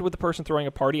friend with the person throwing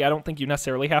a party, I don't think you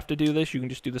necessarily have to do this. You can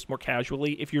just do this more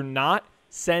casually. If you're not,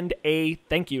 send a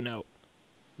thank you note.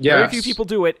 Yes. Very few people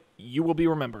do it. You will be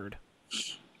remembered.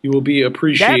 You will be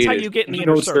appreciated. That's how you get in the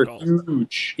inner circle.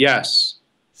 Huge. Yes.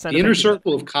 Send the inner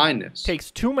circle of kindness.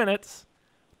 Takes 2 minutes.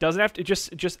 Doesn't have to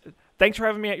just thanks for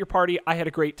having me at your party. I had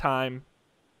a great time.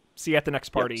 See you at the next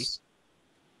party. Yes.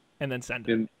 And then send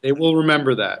it. And they will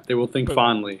remember that. They will think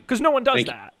fondly. Because no one does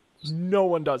that. No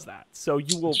one does that. So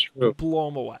you will blow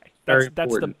them away. That's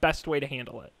the best way to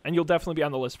handle it. And you'll definitely be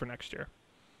on the list for next year.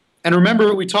 And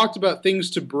remember, we talked about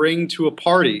things to bring to a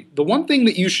party. The one thing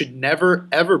that you should never,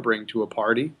 ever bring to a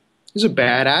party is a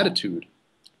bad attitude.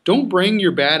 Don't bring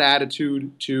your bad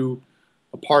attitude to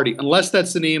a party, unless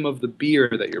that's the name of the beer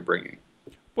that you're bringing.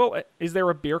 Well, is there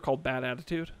a beer called Bad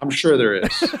Attitude? I'm sure there is.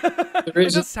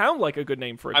 It does sound like a good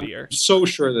name for a beer. I'm so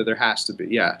sure that there has to be,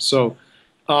 yeah. So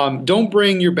don't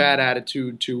bring your bad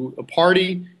attitude to a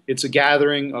party. It's a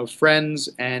gathering of friends,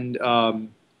 and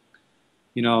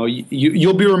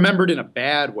you'll be remembered in a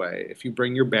bad way if you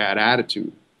bring your bad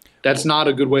attitude. That's not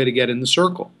a good way to get in the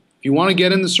circle. If you want to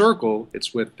get in the circle,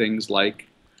 it's with things like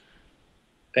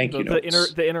thank you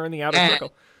notes. The inner and the outer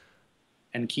circle.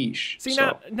 And quiche. See,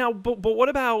 now, but what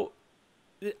about?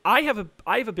 I have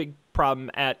a big problem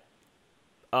at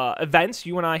events.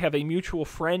 You and I have a mutual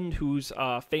friend who's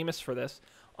famous for this,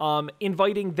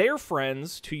 inviting their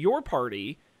friends to your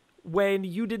party when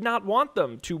you did not want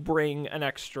them to bring an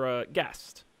extra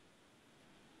guest.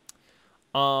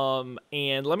 And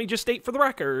let me just state for the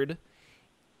record,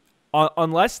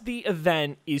 unless the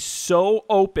event is so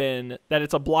open that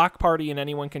it's a block party and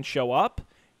anyone can show up,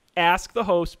 ask the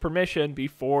host permission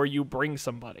before you bring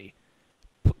somebody.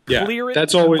 Clear it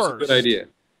that's always first. a good idea.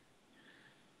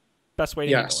 Best way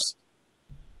to handle it.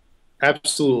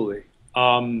 Absolutely.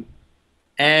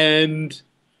 And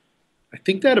I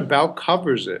think that about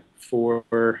covers it for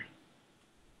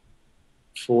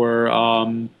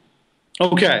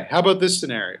okay, how about this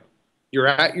scenario? You're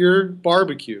at your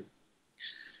barbecue,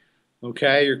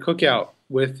 okay, your cookout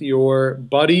with your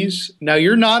buddies. Now,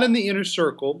 you're not in the inner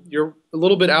circle. You're a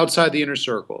little bit outside the inner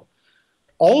circle.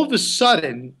 All of a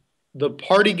sudden, the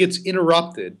party gets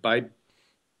interrupted by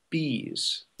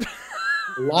bees.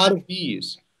 A lot of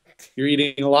bees. You're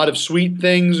eating a lot of sweet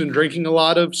things and drinking a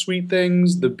lot of sweet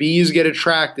things. The bees get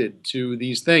attracted to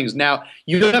these things. Now,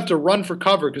 you don't have to run for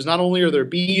cover because not only are there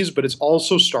bees, but it's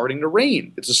also starting to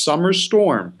rain. It's a summer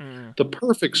storm. The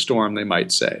perfect storm, they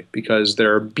might say, because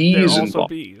there are bees also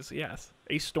involved. Bees, yes.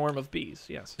 A storm of bees,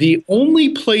 yes. The only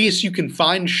place you can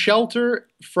find shelter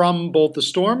from both the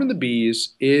storm and the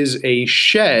bees is a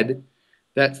shed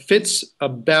that fits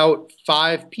about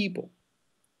 5 people.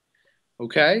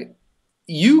 Okay?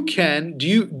 You can,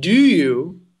 do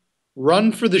you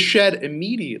run for the shed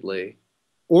immediately,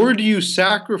 or do you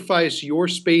sacrifice your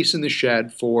space in the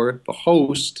shed for the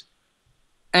host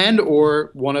and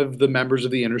or one of the members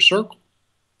of the inner circle?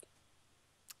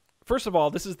 First of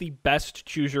all, this is the best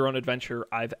choose your own adventure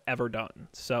I've ever done.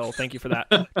 So thank you for that.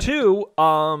 2,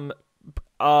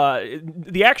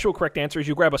 the actual correct answer is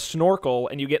you grab a snorkel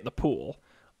and you get in the pool.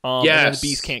 And then the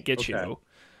bees can't get you.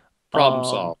 Problem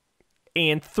solved.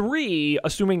 And 3,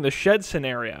 assuming the shed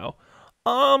scenario,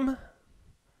 you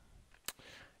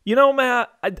know, Matt,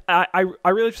 I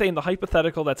really say in the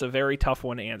hypothetical that's a very tough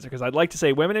one to answer because I'd like to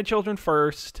say women and children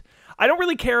first. I don't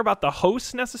really care about the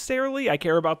hosts necessarily. I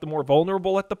care about the more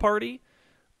vulnerable at the party.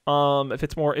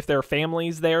 If there are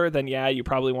families there, then yeah, you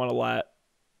probably want to let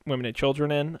women and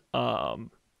children in.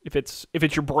 If it's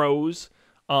your bros,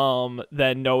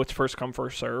 then no, it's first come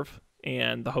first serve,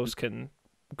 and the host can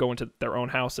go into their own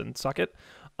house and suck it.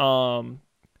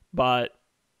 But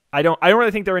I don't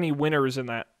really think there are any winners in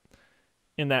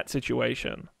that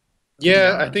situation.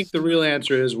 Yeah, I think the real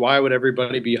answer is why would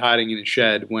everybody be hiding in a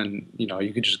shed when,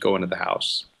 you could just go into the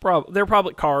house? There are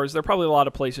probably cars. There are probably a lot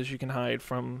of places you can hide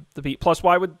from the bee. Plus,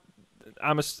 why would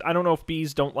I don't know if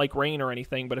bees don't like rain or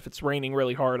anything, but if it's raining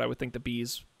really hard, I would think the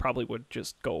bees probably would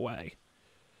just go away.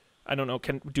 I don't know.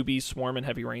 Do bees swarm in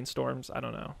heavy rainstorms? I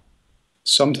don't know.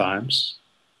 Sometimes.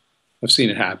 I've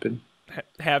seen it happen.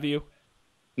 Have you?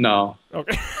 No.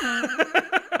 Okay.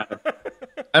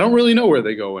 I don't really know where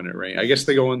they go when it rains. I guess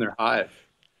they go in their hive.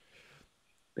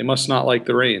 They must not like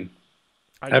the rain.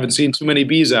 I haven't seen too many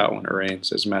bees out when it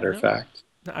rains, as a matter of fact.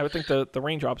 I would think the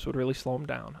raindrops would really slow them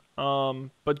down.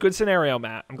 But good scenario,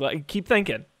 Matt. I'm glad. Keep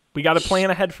thinking. We got to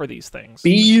plan ahead for these things.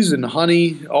 Bees and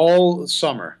honey all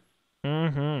summer.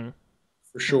 Mm-hmm.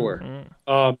 For sure.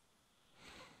 Mm-hmm.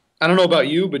 I don't know about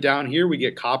you, but down here we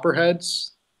get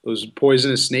copperheads, those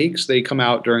poisonous snakes. They come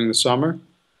out during the summer.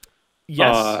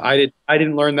 Yes. I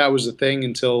didn't learn that was a thing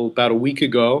until about a week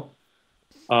ago.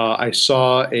 I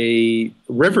saw a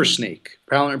river snake.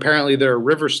 Apparently there are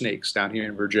river snakes down here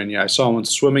in Virginia. I saw one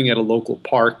swimming at a local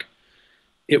park.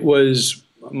 It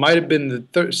might have been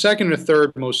the second or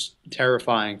third most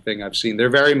terrifying thing I've seen. They're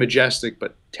very majestic,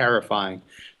 but terrifying.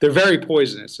 They're very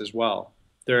poisonous as well.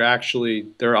 They're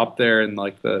up there in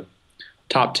like the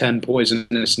top 10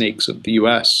 poisonous snakes of the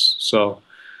U.S. So,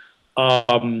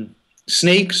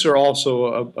 snakes are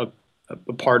also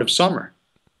a part of summer.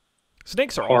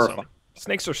 Snakes are awesome.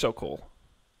 Snakes are so cool.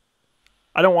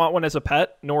 I don't want one as a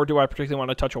pet, nor do I particularly want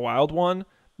to touch a wild one,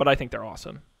 but I think they're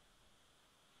awesome.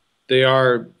 They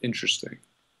are interesting.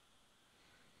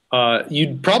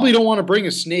 You probably don't want to bring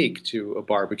a snake to a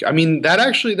barbecue. I mean,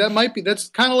 that's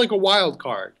kind of like a wild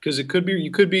card because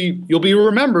you'll be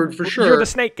remembered for sure. You're the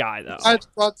snake guy, though. I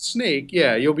thought snake,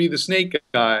 yeah, you'll be the snake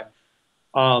guy.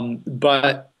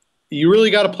 But you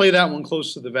really got to play that one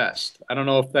close to the vest. I don't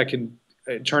know if that can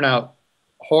turn out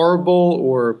horrible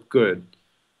or good.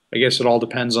 I guess it all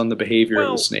depends on the behavior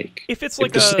of the snake. If it's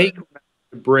like the snake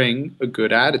bring a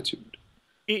good attitude.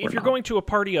 If you're going to a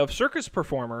party of circus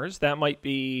performers, that might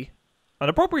be an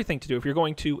appropriate thing to do. If you're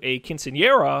going to a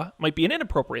quinceañera, it might be an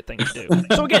inappropriate thing to do.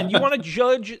 So again, you want to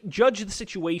judge the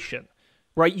situation,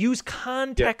 right? Use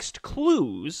context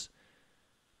clues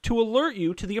to alert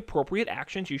you to the appropriate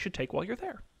actions you should take while you're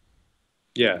there.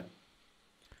 Yeah.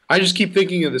 I just keep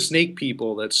thinking of the snake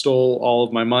people that stole all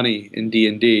of my money in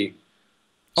D&D.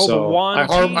 Oh, the So one I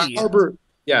harbor,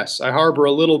 yes, I harbor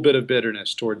a little bit of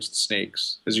bitterness towards the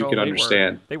snakes, as you Oh, can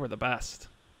understand. they were the best.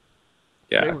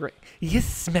 They Yeah. were great.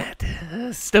 Yes, Matt.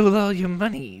 Stole all your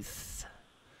monies.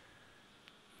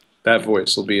 That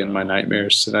voice will be in my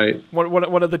nightmares tonight.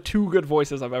 One of the two good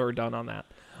voices I've ever done on that.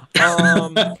 No,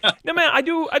 man, I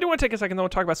do want to take a second though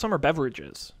and talk about summer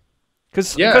beverages,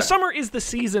 because Yeah, summer is the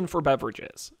season for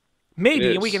beverages. it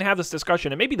Maybe, and we is. can have this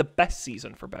discussion. It may be the best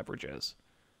season for beverages.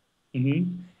 Hmm.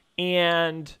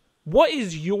 And what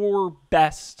is your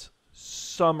best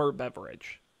summer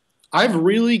beverage? I've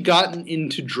really gotten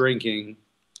into drinking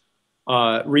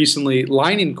recently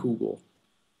Leinenkugel.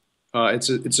 It's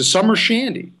a summer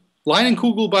shandy.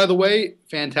 Leinenkugel, by the way,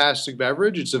 fantastic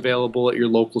beverage. It's available at your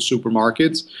local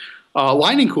supermarkets.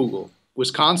 Leinenkugel,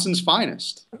 Wisconsin's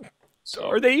finest. Are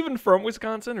So, they even from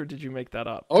Wisconsin, or did you make that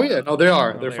up? oh yeah, no, they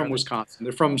are. No, They're they from are. Wisconsin.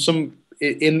 They're from some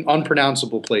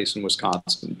unpronounceable place in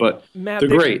Wisconsin, but Matt, they're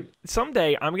great.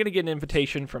 someday I'm going to get an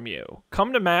invitation from you.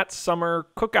 Come to Matt's summer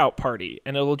cookout party,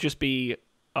 and it'll just be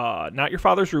not your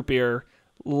father's root beer,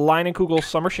 Leinenkugel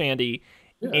summer shandy,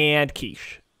 Yeah, and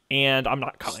quiche. And I'm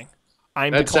not coming.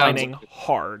 I'm that sounds declining like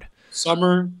hard.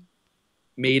 summer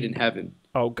made in heaven.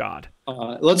 Oh, God.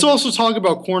 Let's also talk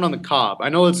about corn on the cob. I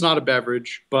know it's not a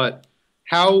beverage, but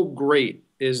how great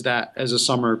is that as a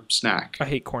summer snack? I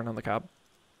hate corn on the cob.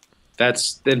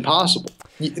 That's impossible.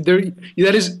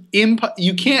 That is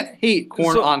you can't hate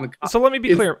corn on the cob. So let me be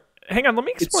It's- clear. Hang on, let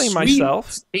me It's explain sweet, myself.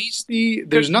 it's tasty.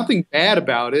 There's nothing bad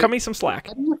about it. Cut me some slack.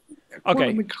 How do you like corn Okay.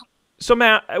 on the cob? So,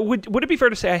 Matt, would it be fair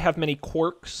to say I have many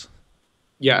quirks?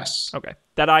 Yes, Okay.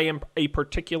 That I am a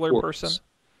particular Quirks. person?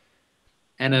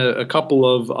 and a couple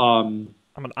of I'm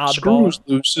an oddball. screws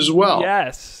loose as well.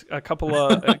 Yes, a couple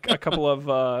of a couple of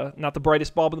not the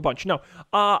brightest bulb in the bunch. No,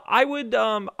 I would.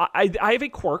 I have a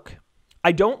quirk.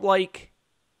 I don't like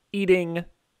eating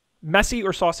messy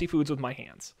or saucy foods with my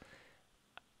hands.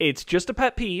 It's just a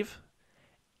pet peeve.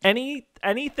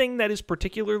 Anything that is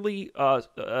particularly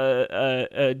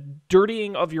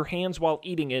dirtying of your hands while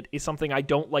eating it is something I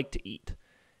don't like to eat.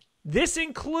 This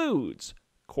includes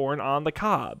corn on the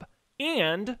cob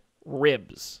and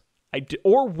ribs.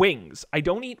 Or wings. I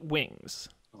don't eat wings.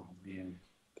 Oh man,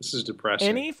 this is depressing.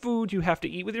 Any food you have to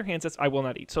eat with your hands, I will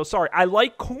not eat. So sorry. I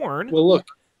like corn. Well, look,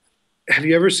 have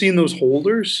you ever seen those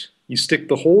holders? You stick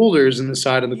the holders in the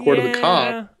side and the cord of the cob.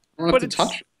 Yeah, You don't but have to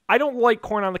touch it. I don't like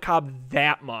corn on the cob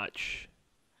that much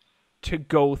to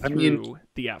go through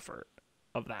the effort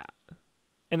of that.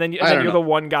 And then, I don't you're know. the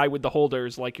one guy with the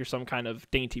holders like you're some kind of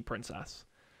dainty princess.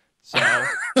 So I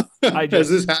Has just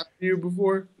this happened to you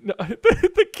before? no,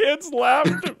 the kids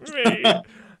laughed at me.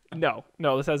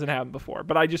 No, this hasn't happened before.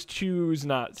 But I just choose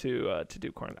not to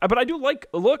do corn. But I do like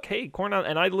hey, corn on,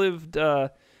 and I lived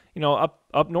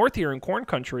up north here in corn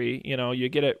country. You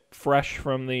get it fresh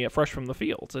from the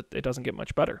fields. It doesn't get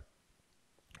much better.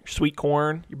 Sweet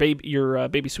corn, your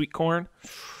baby sweet corn,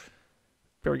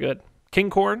 very good. King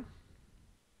corn.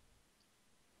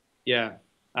 Yeah,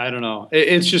 I don't know.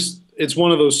 It's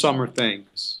one of those summer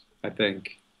things, I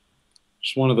think.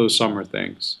 Just one of those summer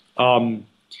things.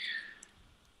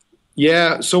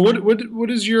 Yeah, so what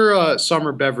is your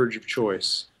summer beverage of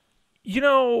choice?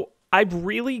 I've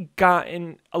really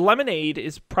gotten a lemonade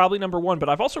is probably number one, but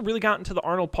I've also really gotten to the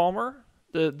Arnold Palmer,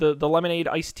 the lemonade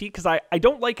iced tea, because I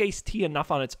don't like iced tea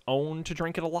enough on its own to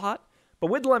drink it a lot. But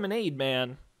with lemonade,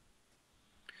 man,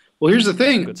 Well, here's the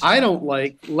thing. good stuff. I don't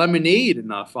like lemonade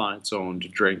enough on its own to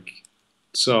drink.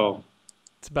 So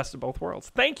It's the best of both worlds.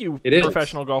 Thank you, It is.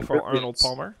 professional golfer It really Arnold is.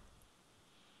 Palmer.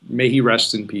 may he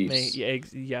rest in peace.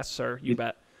 Yes, sir. You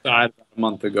bet. Died about a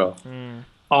month ago.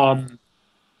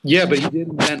 Yeah, but he did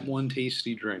invent one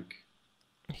tasty drink.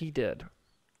 He did.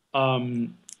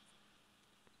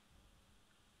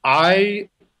 I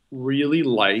really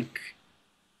like.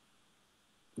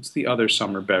 What's the other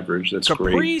summer beverage that's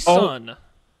Capri great? Sun.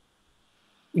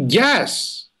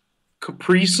 Yes,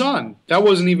 Capri Sun. That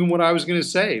wasn't even what I was going to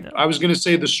say. I was going to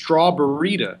say the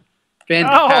strawberryta.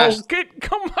 Fantastic.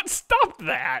 Come on, stop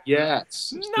that.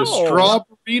 Yes, No. the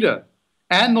strawberryta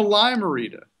and the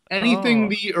limerita. Anything Oh.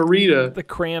 the arita. The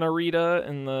cranarita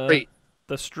and Great.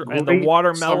 and the Great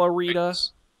watermelonarita,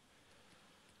 summer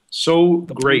So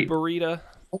the great. blueberryta.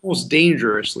 Almost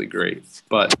dangerously great,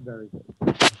 but very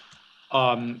good.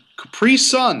 Capri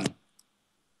Sun.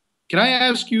 Can I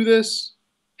ask you this?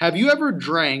 Have you ever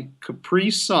drank Capri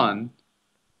Sun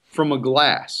from a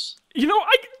glass?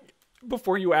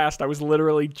 before you asked, I was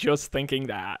literally just thinking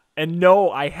that. And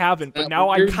no, I haven't, but That now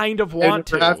I weird? kind of I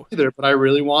want never have to. either, but I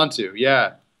really want to.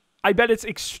 Yeah. I bet it's I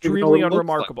don't even know what extremely it looks like.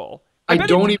 unremarkable. I I bet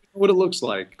don't it. even know what it looks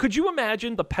like. Could you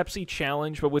imagine the Pepsi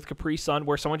challenge, but with Capri Sun,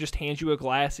 where someone just hands you a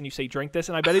glass and you say, drink this?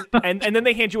 And I bet it, and then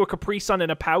they hand you a Capri Sun in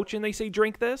a pouch and they say,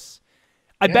 drink this?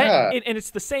 I bet, Yeah. and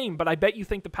it's the same, but I bet you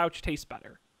think the pouch tastes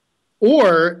better.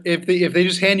 Or if they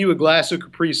just hand you a glass of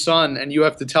Capri Sun and you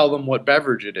have to tell them what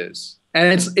beverage it is.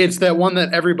 And it's that one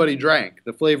that everybody drank,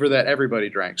 the flavor that everybody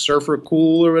drank. Surfer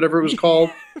Cool or whatever it was called.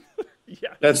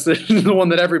 Yes. That's the one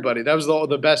that everybody. That was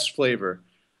the best flavor.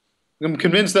 I'm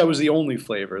convinced that was the only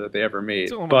flavor that they ever It's made.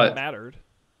 the only one that But mattered.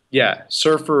 yeah,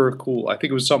 Surfer Cool. I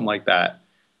think it was something like that.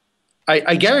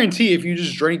 I guarantee if you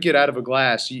just drink it out of a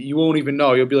glass, you won't even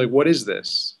know. You'll be like, "What is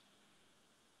this?"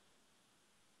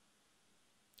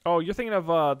 Oh, you're thinking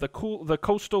of the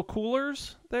coastal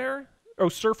coolers there? Oh,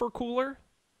 surfer cooler?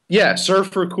 Yeah,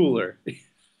 Surfer Cooler.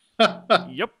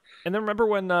 Yep. And then remember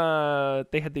when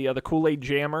they had the Kool-Aid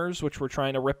jammers, which were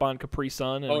trying to rip on Capri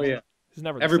Sun, and Oh yeah, it's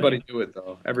never the everybody same. knew it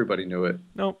though. Everybody knew it.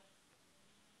 Nope.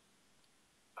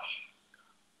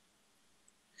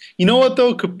 You know what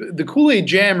though? The Kool-Aid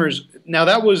Jammers. Now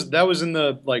that was in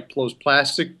the like those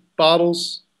plastic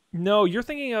bottles. No, you're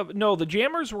thinking of no. The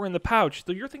jammers were in the pouch.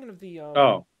 You're thinking of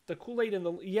Oh, the Kool-Aid in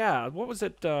the yeah. What was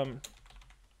it?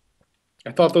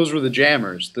 I thought those were the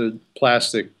Jammers, the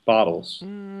plastic bottles.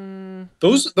 Mm,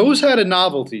 Those had a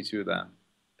novelty to them.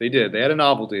 They did. They had a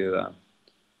novelty to them.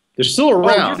 They're still oh, you're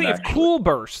around. thinking of Actually. Cool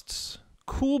Bursts.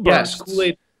 Cool Yes, Bursts.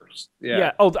 Kool-Aid. Yeah.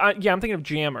 Yeah. Oh, yeah. I'm thinking of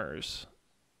jammers,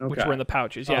 which Okay. were in the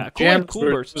pouches. Yeah. Jammers Cool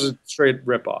Bursts. was a straight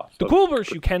ripoff. The Cool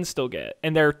Bursts you can still get,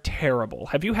 and they're terrible.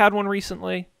 Have you had one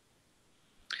recently?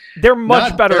 They're much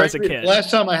Not better very- as a kid.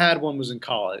 Last time I had one was in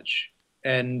college,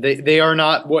 and they are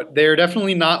not what they are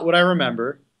definitely not what I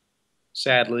remember,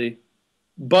 sadly.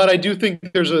 But I do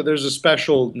think there's a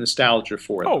special nostalgia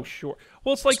for them, Oh, sure.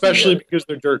 Well, it's like especially because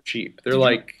they're dirt cheap. They're Did you-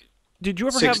 like did you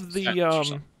ever 60 have cents or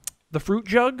something. the fruit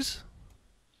jugs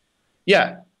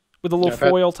Yeah, with the little I've had-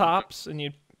 foil tops, and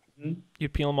Mhm.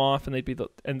 you'd peel them off, and they'd be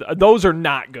and those are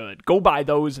not good. Go buy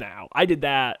those now. I did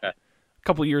that Yeah. a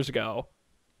couple years ago.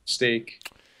 steak.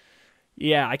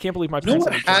 Yeah, I can't believe my You know parents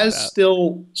what let me drink has that.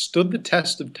 still stood the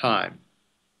test of time?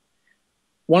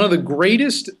 One of the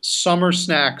greatest summer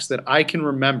snacks that I can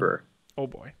remember: Oh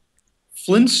boy,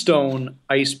 Flintstone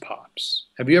ice pops.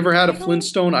 Have you ever had a I don't-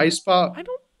 Flintstone ice pop? I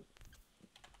don't.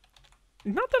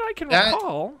 Not that I can That-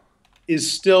 recall.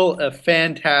 Is still a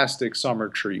fantastic summer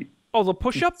treat. Oh, the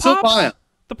push-up Still pops. buy 'em.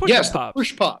 The push-up Yes, the pops.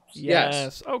 push pops. Yes.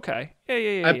 Yes. Okay.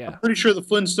 Yeah. I'm pretty sure the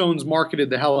Flintstones marketed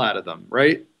the hell out of them,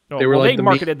 right? Oh, they were well, like they the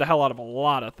marketed the hell out of a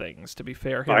lot of things. To be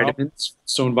fair, here vitamins,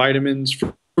 Stone vitamins,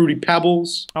 Fruity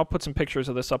Pebbles. I'll put some pictures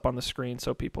of this up on the screen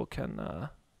so people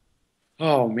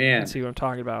Oh can man, see what I'm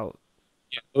talking about.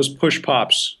 those push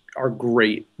pops are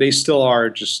great. They still are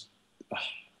just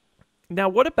Now,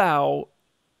 what about?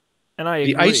 And I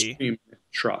the agree. ice cream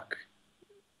truck.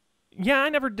 Yeah, I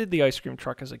never did the ice cream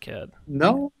truck as a kid,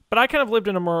 No, but I kind of lived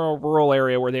in a more rural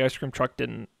area where the ice cream truck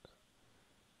didn't.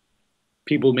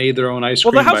 people made their own ice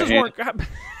Well, cream the by houses hand.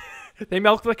 weren't. They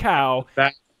milked the cow,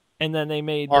 That and then they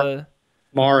made Mar- the.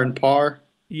 Mar and Par.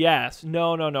 Yes,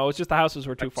 no. It's just the houses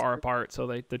were too far apart, so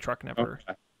the truck never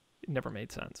Okay. it never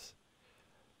made sense.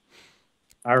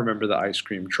 I remember the ice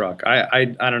cream truck. I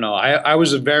don't know. I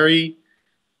was a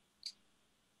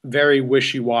very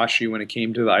wishy-washy when it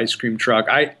came to the ice cream truck.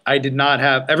 I did not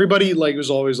have everybody like was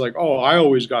always like, "Oh, I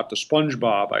always got the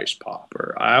SpongeBob ice pop,"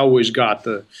 or "I always got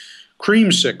the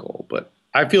creamsicle," but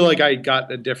I feel like I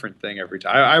got a different thing every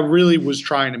time. I really was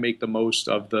trying to make the most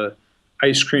of the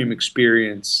ice cream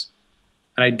experience,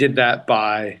 and I did that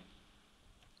by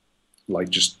like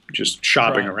just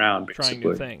shopping around Trying new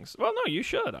basically. things. Well, no, you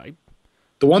should.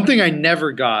 The one thing I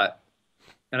never got,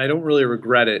 and I don't really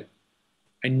regret it,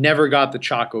 I never got the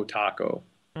Choco Taco.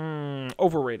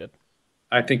 Overrated.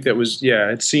 I think that was, yeah,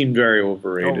 it seemed very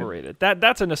overrated. Overrated.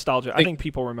 That's a nostalgia. I think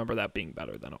people remember that being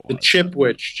better than it The was.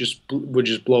 Chipwich would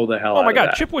just blow the hell out Oh my of god,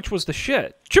 that. Chipwich was the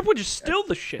shit. Chipwich is still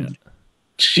the shit.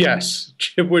 Yes,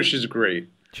 Chipwich is great.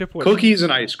 Chipwich. Cookies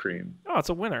and ice cream. Oh, it's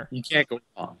a winner. You can't go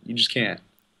wrong. You just can't.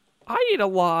 I ate a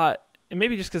lot, and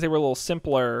maybe just because they were a little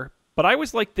simpler. But I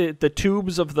always liked the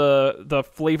tubes of the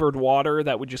flavored water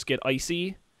that would just get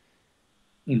icy,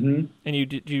 Mm-hmm. and you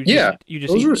Yeah,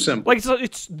 just those eat, were simple. like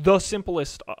it's the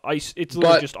simplest ice. It's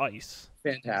literally But- just ice.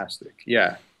 Fantastic.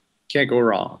 Yeah, can't go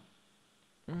wrong.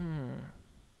 Mm.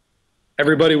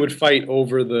 Everybody would fight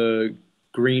over the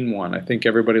green one. I think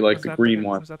everybody liked Was the that green the-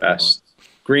 one was that the one? best.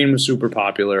 Green was super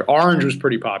popular. Orange was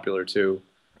pretty popular too.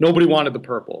 Nobody wanted the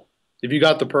purple. If you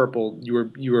got the purple,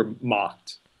 you were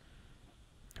mocked.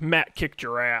 Matt kicked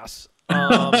your ass.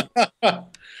 The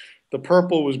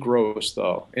purple was gross,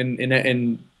 though.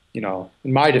 In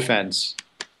my defense,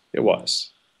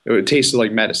 it tasted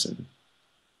like medicine.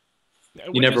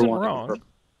 You Which never isn't wanted the wrong. purple.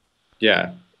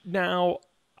 Yeah. Now,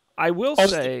 I will Also,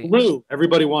 the say, blue.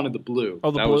 Everybody wanted the blue.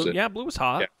 oh, the That was blue, it. yeah, blue was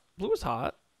hot. Yeah. Blue was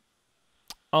hot.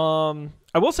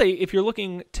 I will say, if you're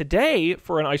looking today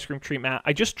for an ice cream treat, Matt,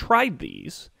 I just tried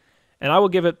these, and I will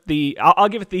give it I'll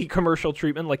give it the commercial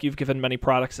treatment, like you've given many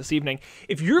products this evening.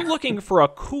 If you're looking for a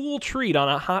cool treat on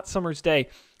a hot summer's day,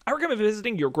 I recommend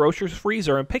visiting your grocer's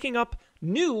freezer and picking up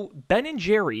new Ben and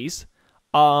Jerry's.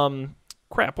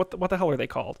 Crap, what the hell are they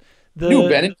called? New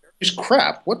Ben and Jerry's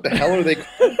crap. What the hell are they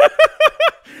called?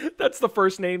 That's the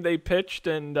first name they pitched,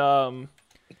 and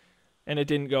it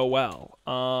didn't go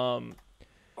well.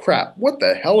 Crap. What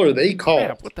the hell are they called?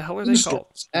 Crap, what the hell are they called?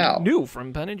 Now. New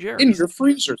from Ben and Jerry's. In your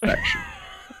freezer section.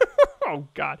 Oh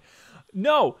God,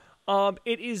 no.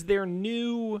 It is their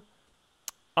new.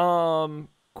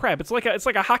 Crap. It's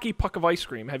like a hockey puck of ice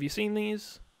cream. Have you seen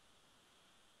these?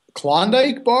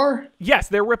 Klondike bar? Yes,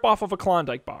 they're rip off of a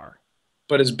Klondike bar.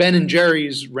 But it's Ben and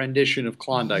Jerry's rendition of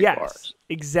Klondike bars. Yes,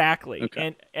 exactly.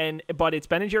 Okay. But it's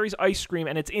Ben and Jerry's ice cream,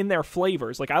 and it's in their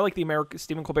flavors. Like I like the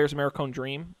Stephen Colbert's Americone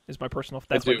Dream is my personal.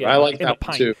 That's what I like in that a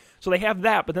pint. too. So they have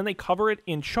that, but then they cover it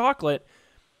in chocolate.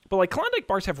 But like Klondike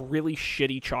bars have really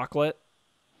shitty chocolate.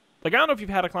 Like I don't know if you've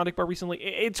had a Klondike bar recently.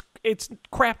 It's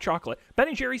crap chocolate. Ben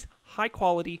and Jerry's high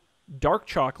quality dark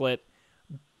chocolate,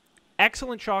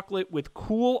 excellent chocolate with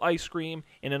cool ice cream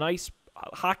in a nice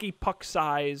hockey puck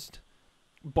sized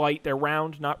bite. They're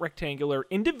round, not rectangular,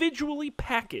 individually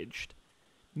packaged.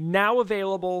 Now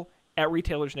available at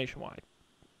retailers nationwide.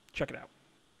 Check it out.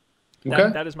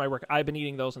 Okay. That is my work. I've been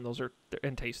eating those, and those are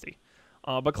tasty.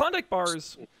 But Klondike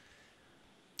bars,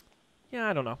 yeah,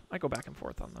 I don't know. I go back and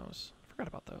forth on those. I forgot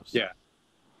about those. Yeah.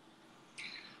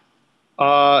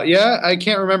 I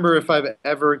can't remember if I've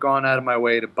ever gone out of my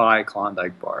way to buy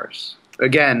Klondike bars.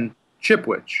 Again,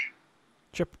 Chipwich.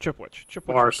 Chipwich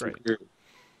Bars is great. are good.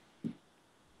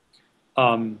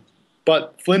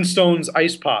 But Flintstones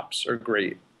ice pops are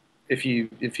great. If you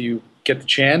get the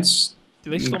chance. Do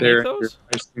they still make those?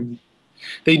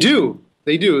 They do.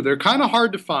 They're kind of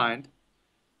hard to find.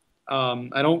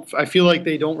 I feel like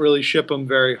they don't really ship them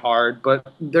very hard,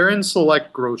 but they're in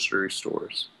select grocery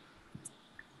stores.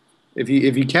 If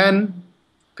you can,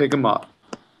 pick them up.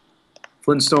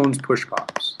 Flintstones push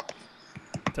pops.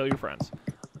 Tell your friends.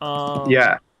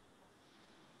 Yeah.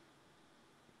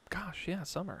 Gosh, yeah,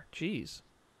 summer. Jeez.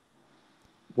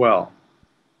 Well.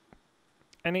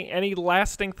 Any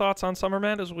lasting thoughts on summer,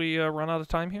 Matt, as we run out of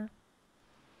time here?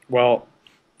 Well,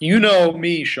 you know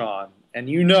me, Sean, and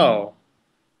you know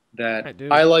that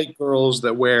I like girls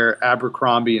that wear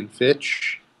Abercrombie and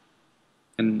Fitch,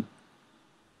 and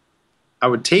I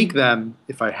would take them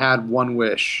if I had one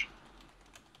wish.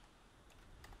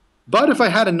 But if I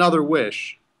had another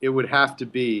wish, it would have to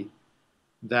be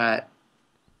that,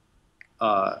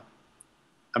 I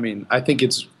think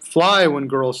it's fly when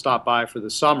girls stop by for the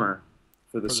summer,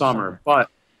 but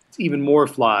it's even more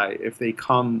fly if they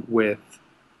come with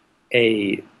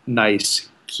a nice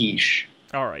quiche.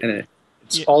 All right. And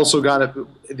it's also got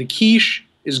the quiche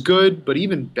is good, but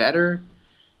even better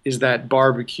is that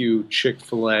barbecue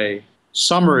Chick-fil-A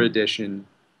summer edition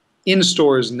in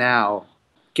stores now.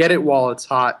 Get it while it's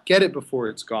hot. Get it before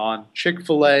it's gone.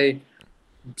 Chick-fil-A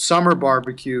summer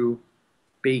barbecue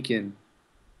bacon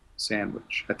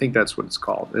sandwich. I think that's what it's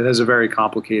called. It has a very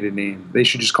complicated name. They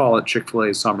should just call it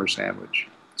Chick-fil-A summer sandwich.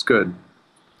 It's good.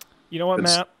 You know what,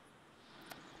 Matt?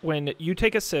 When you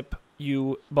take a sip,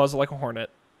 you buzz like a hornet.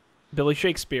 Billy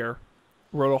Shakespeare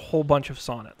wrote a whole bunch of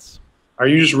sonnets. Are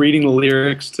you just reading the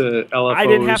lyrics to LFO's? I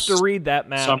didn't have to read that,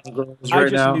 Matt. Summer Girls I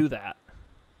right just now? knew that.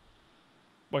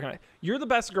 What can I? You're the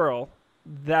best girl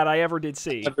that I ever did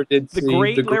see. The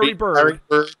great Larry Bird,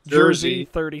 Jersey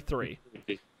 33.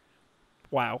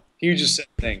 Wow. You just said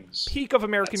things. Peak of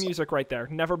American music right there.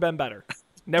 Never been better.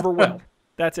 Never will.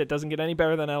 That's it. Doesn't get any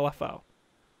better than LFO.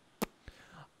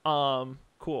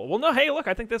 Cool. Well, no, hey, look,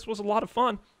 I think this was a lot of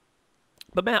fun.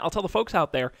 But Matt, I'll tell the folks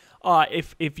out there,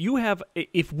 if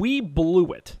we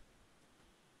blew it,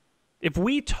 if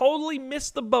we totally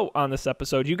missed the boat on this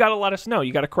episode, you got to let us know.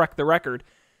 You got to correct the record.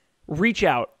 Reach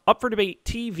out.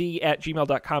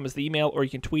 upfordebatetv@gmail.com is the email, or you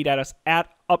can tweet at us at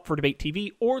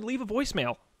upfordebatetv, or leave a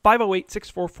voicemail.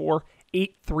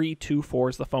 508-644-8324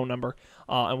 is the phone number,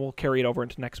 and we'll carry it over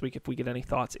into next week if we get any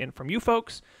thoughts in from you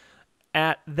folks.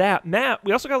 At that, Matt,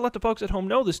 we also got to let the folks at home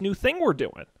know this new thing we're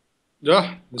doing.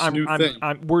 Yeah, new thing.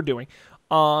 We're doing.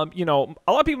 A lot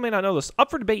of people may not know this. Up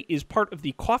for Debate is part of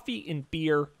the Coffee and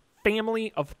Beer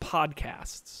family of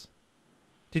podcasts.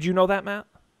 Did you know that, Matt?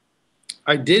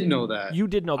 I did know that. You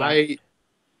did know that. I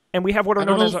And we have what are I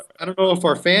don't known know. as I don't know if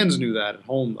our fans knew that at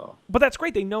home though. but that's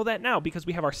great. They know that now because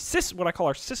we have our what I call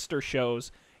our sister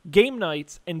shows, Game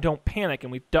Nights and Don't Panic,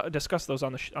 and we've discussed those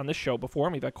on on this show before.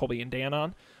 And we've had Colby and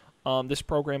Dan on this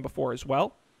program before as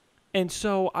well. And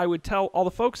so I would tell all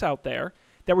the folks out there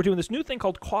that we're doing this new thing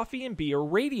called Coffee and Beer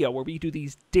Radio, where we do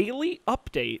these daily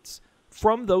updates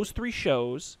from those 3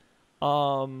 shows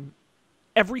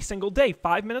every single day,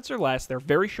 5 minutes or less. They're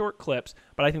very short clips,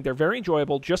 but I think they're very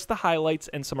enjoyable, just the highlights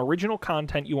and some original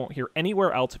content you won't hear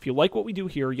anywhere else. If you like what we do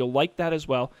here, you'll like that as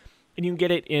well. And you can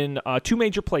get it in 2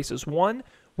 major places. One,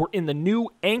 we're in the new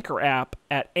Anchor app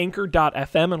at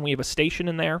anchor.fm, and we have a station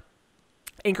in there.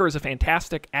 Anchor is a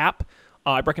fantastic app.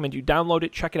 I recommend you download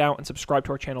it, check it out, and subscribe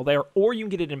to our channel there. Or you can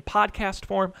get it in podcast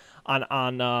form on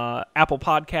Apple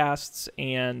Podcasts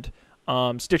and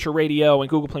Stitcher Radio and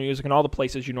Google Play Music and all the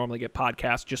places you normally get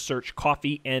podcasts. Just search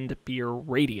Coffee and Beer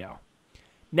Radio.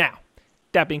 Now,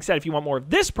 that being said, if you want more of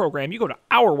this program, you go to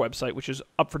our website, which is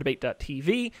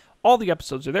upfordebate.tv. All the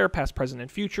episodes are there, past, present,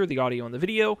 and future, the audio and the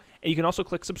video. And you can also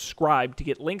click subscribe to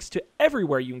get links to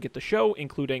everywhere you can get the show,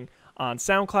 including on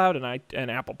SoundCloud and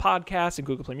Apple Podcasts and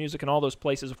Google Play Music and all those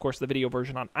places. Of course, the video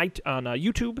version on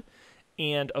YouTube.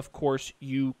 And, of course,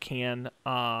 you can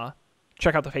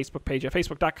check out the Facebook page at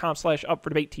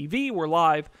facebook.com/upfordebatetv. We're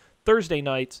live Thursday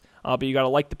nights, but you got to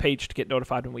like the page to get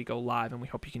notified when we go live. And we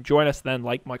hope you can join us then,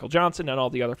 like Michael Johnson and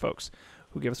all the other folks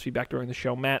who give us feedback during the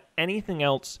show. Matt, anything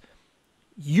else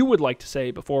you would like to say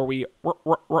before we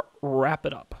wrap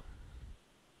it up?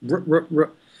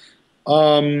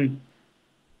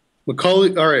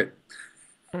 Macaulay, all right.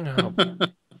 No.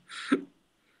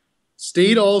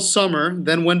 Stayed all summer,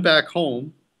 then went back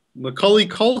home. Macaulay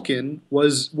Culkin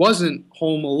wasn't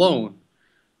home alone.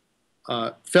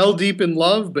 Fell deep in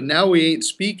love, but now we ain't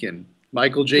speaking.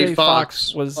 Michael J.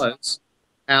 Fox was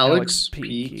Alex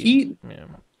P. Keaton. Yeah.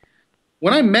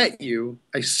 When I met you,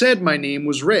 I said my name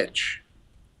was Rich.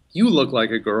 You look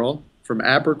like a girl from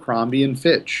Abercrombie and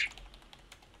Fitch.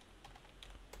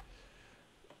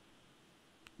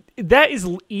 That is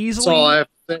easily. That's all I have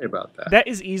to say about that. That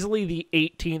is easily the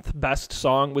 18th best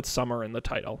song with summer in the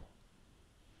title.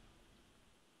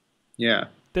 Yeah.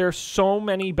 There are so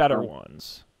many better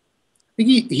ones. I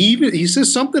think he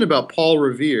says something about Paul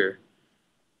Revere.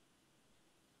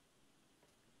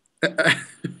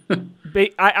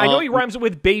 I know he rhymes it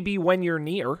with "baby when you're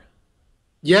near."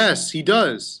 Yes, he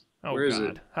does. Oh, Where is God.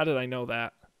 it? How did I know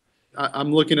that?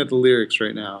 I'm looking at the lyrics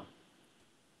right now.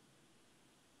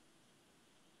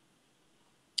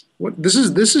 What this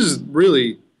is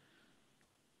really,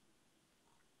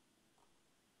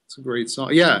 it's a great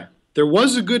song. Yeah, there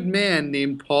was a good man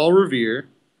named Paul Revere.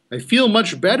 I feel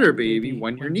much better, baby,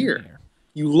 when you're near.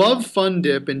 You love Fun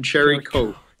Dip and Cherry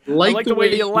Coke. I like the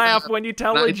way you laugh when you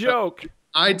tell a joke.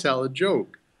 I tell a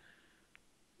joke.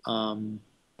 Oh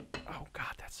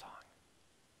God, that song.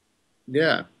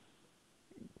 Yeah.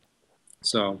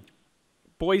 So.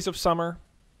 Boys of Summer,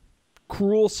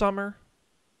 Cruel Summer,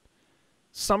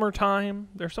 Summertime.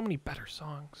 There's so many better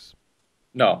songs.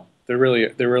 No, there really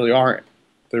aren't.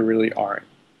 There really aren't.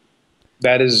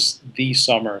 That is the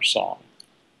summer song.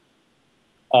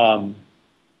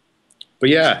 But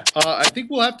yeah, I think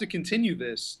we'll have to continue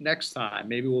this next time.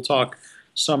 Maybe we'll talk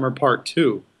summer part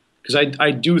 2, because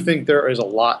I do think there is a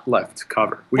lot left to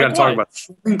cover. We got to talk about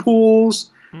swimming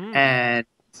pools and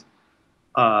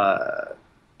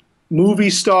movie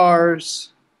stars.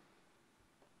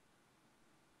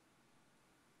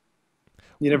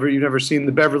 You've never seen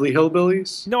the Beverly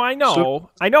Hillbillies? No, I know,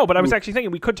 but I was actually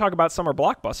thinking we could talk about summer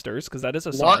blockbusters because that is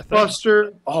a summer thing.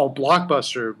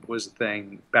 Blockbuster was a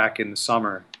thing back in the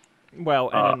summer. Well,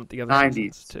 and the other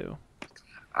 90s too.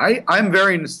 I'm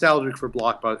very nostalgic for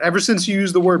Blockbuster. Ever since you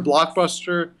used the word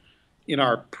Blockbuster in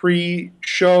our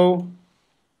pre-show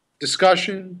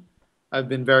discussion, I've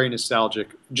been very nostalgic.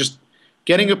 Just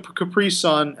getting a Capri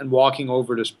Sun and walking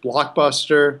over to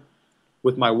Blockbuster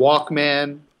with my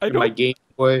Walkman and my Game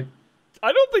Boy.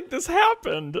 I don't think this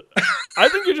happened. I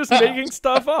think you're just making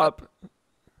stuff up.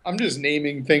 I'm just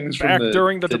naming things back from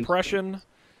during the Depression.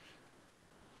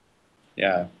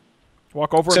 Yeah.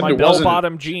 Walk over in my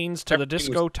bell-bottom jeans to the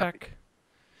discotheque.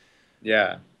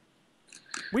 Yeah.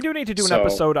 We do need to do an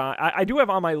episode on... I do have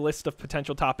on my list of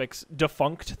potential topics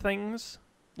defunct things,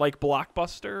 like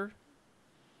Blockbuster.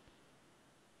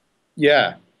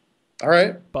 Yeah. All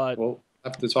right. But we'll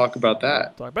have to talk about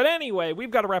that. But anyway,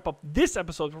 we've got to wrap up this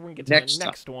episode before we can get to the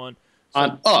next one. So,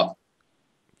 on Up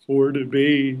for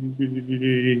debate.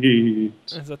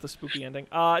 Is that the spooky ending?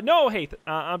 No, hey,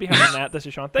 on behalf of Matt, this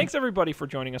is Sean. Thanks, everybody, for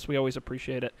joining us. We always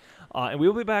appreciate it. And we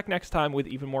will be back next time with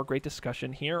even more great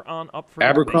discussion here on Up for Debate.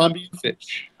 Abercrombie and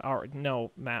Fitch. All right,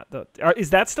 no, Matt.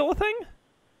 Is that still a thing?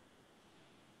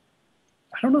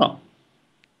 I don't know.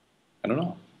 I don't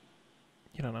know.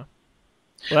 You don't know?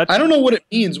 Well, I don't know what it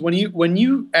means when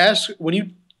you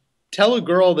tell a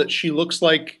girl that she looks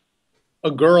like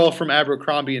a girl from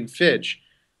Abercrombie and Fitch.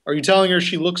 Are you telling her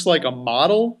she looks like a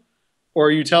model, or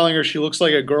are you telling her she looks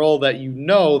like a girl that you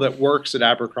know that works at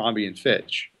Abercrombie and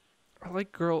Fitch? I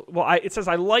like girls. Well, it says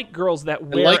I like girls that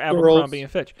wear like Abercrombie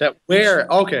and Fitch. That wear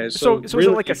okay. So really, is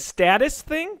it like a status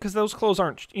thing? Because those clothes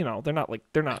aren't, they're not.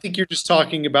 I think you're just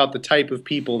talking about the type of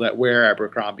people that wear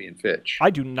Abercrombie and Fitch. I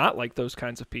do not like those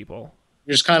kinds of people.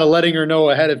 You're just kind of letting her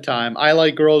know ahead of time. I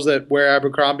like girls that wear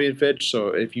Abercrombie and Fitch, so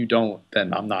if you don't,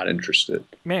 then I'm not interested.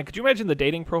 Man, could you imagine the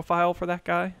dating profile for that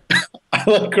guy? I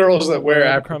like girls that wear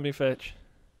Abercrombie and Fitch.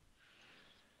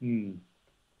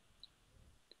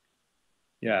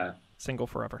 Yeah. Single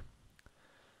forever.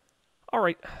 All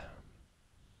right.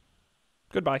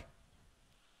 Goodbye.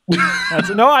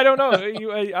 No, I don't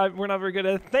know. We're not very good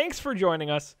at it. Thanks for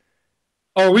joining us.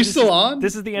 Oh, are we still on?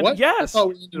 This is the end. What? Yes. I thought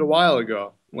we ended a while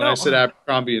ago when I said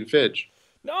Abercrombie and Fitch.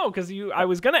 No, because I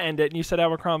was going to end it and you said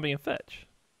Abercrombie and Fitch.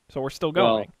 So we're still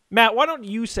going. Well, Matt, why don't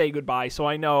you say goodbye so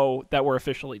I know that we're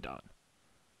officially done?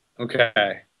 Okay.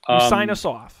 You sign us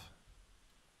off.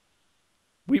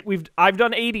 I've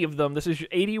done 80 of them. This is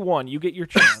 81. You get your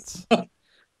chance.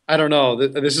 I don't know.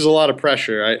 This is a lot of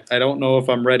pressure. I don't know if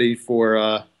I'm ready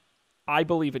for. I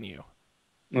believe in you.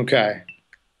 Okay.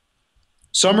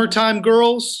 Summertime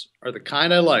girls are the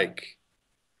kind I like.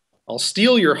 I'll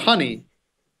steal your honey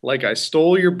like I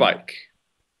stole your bike.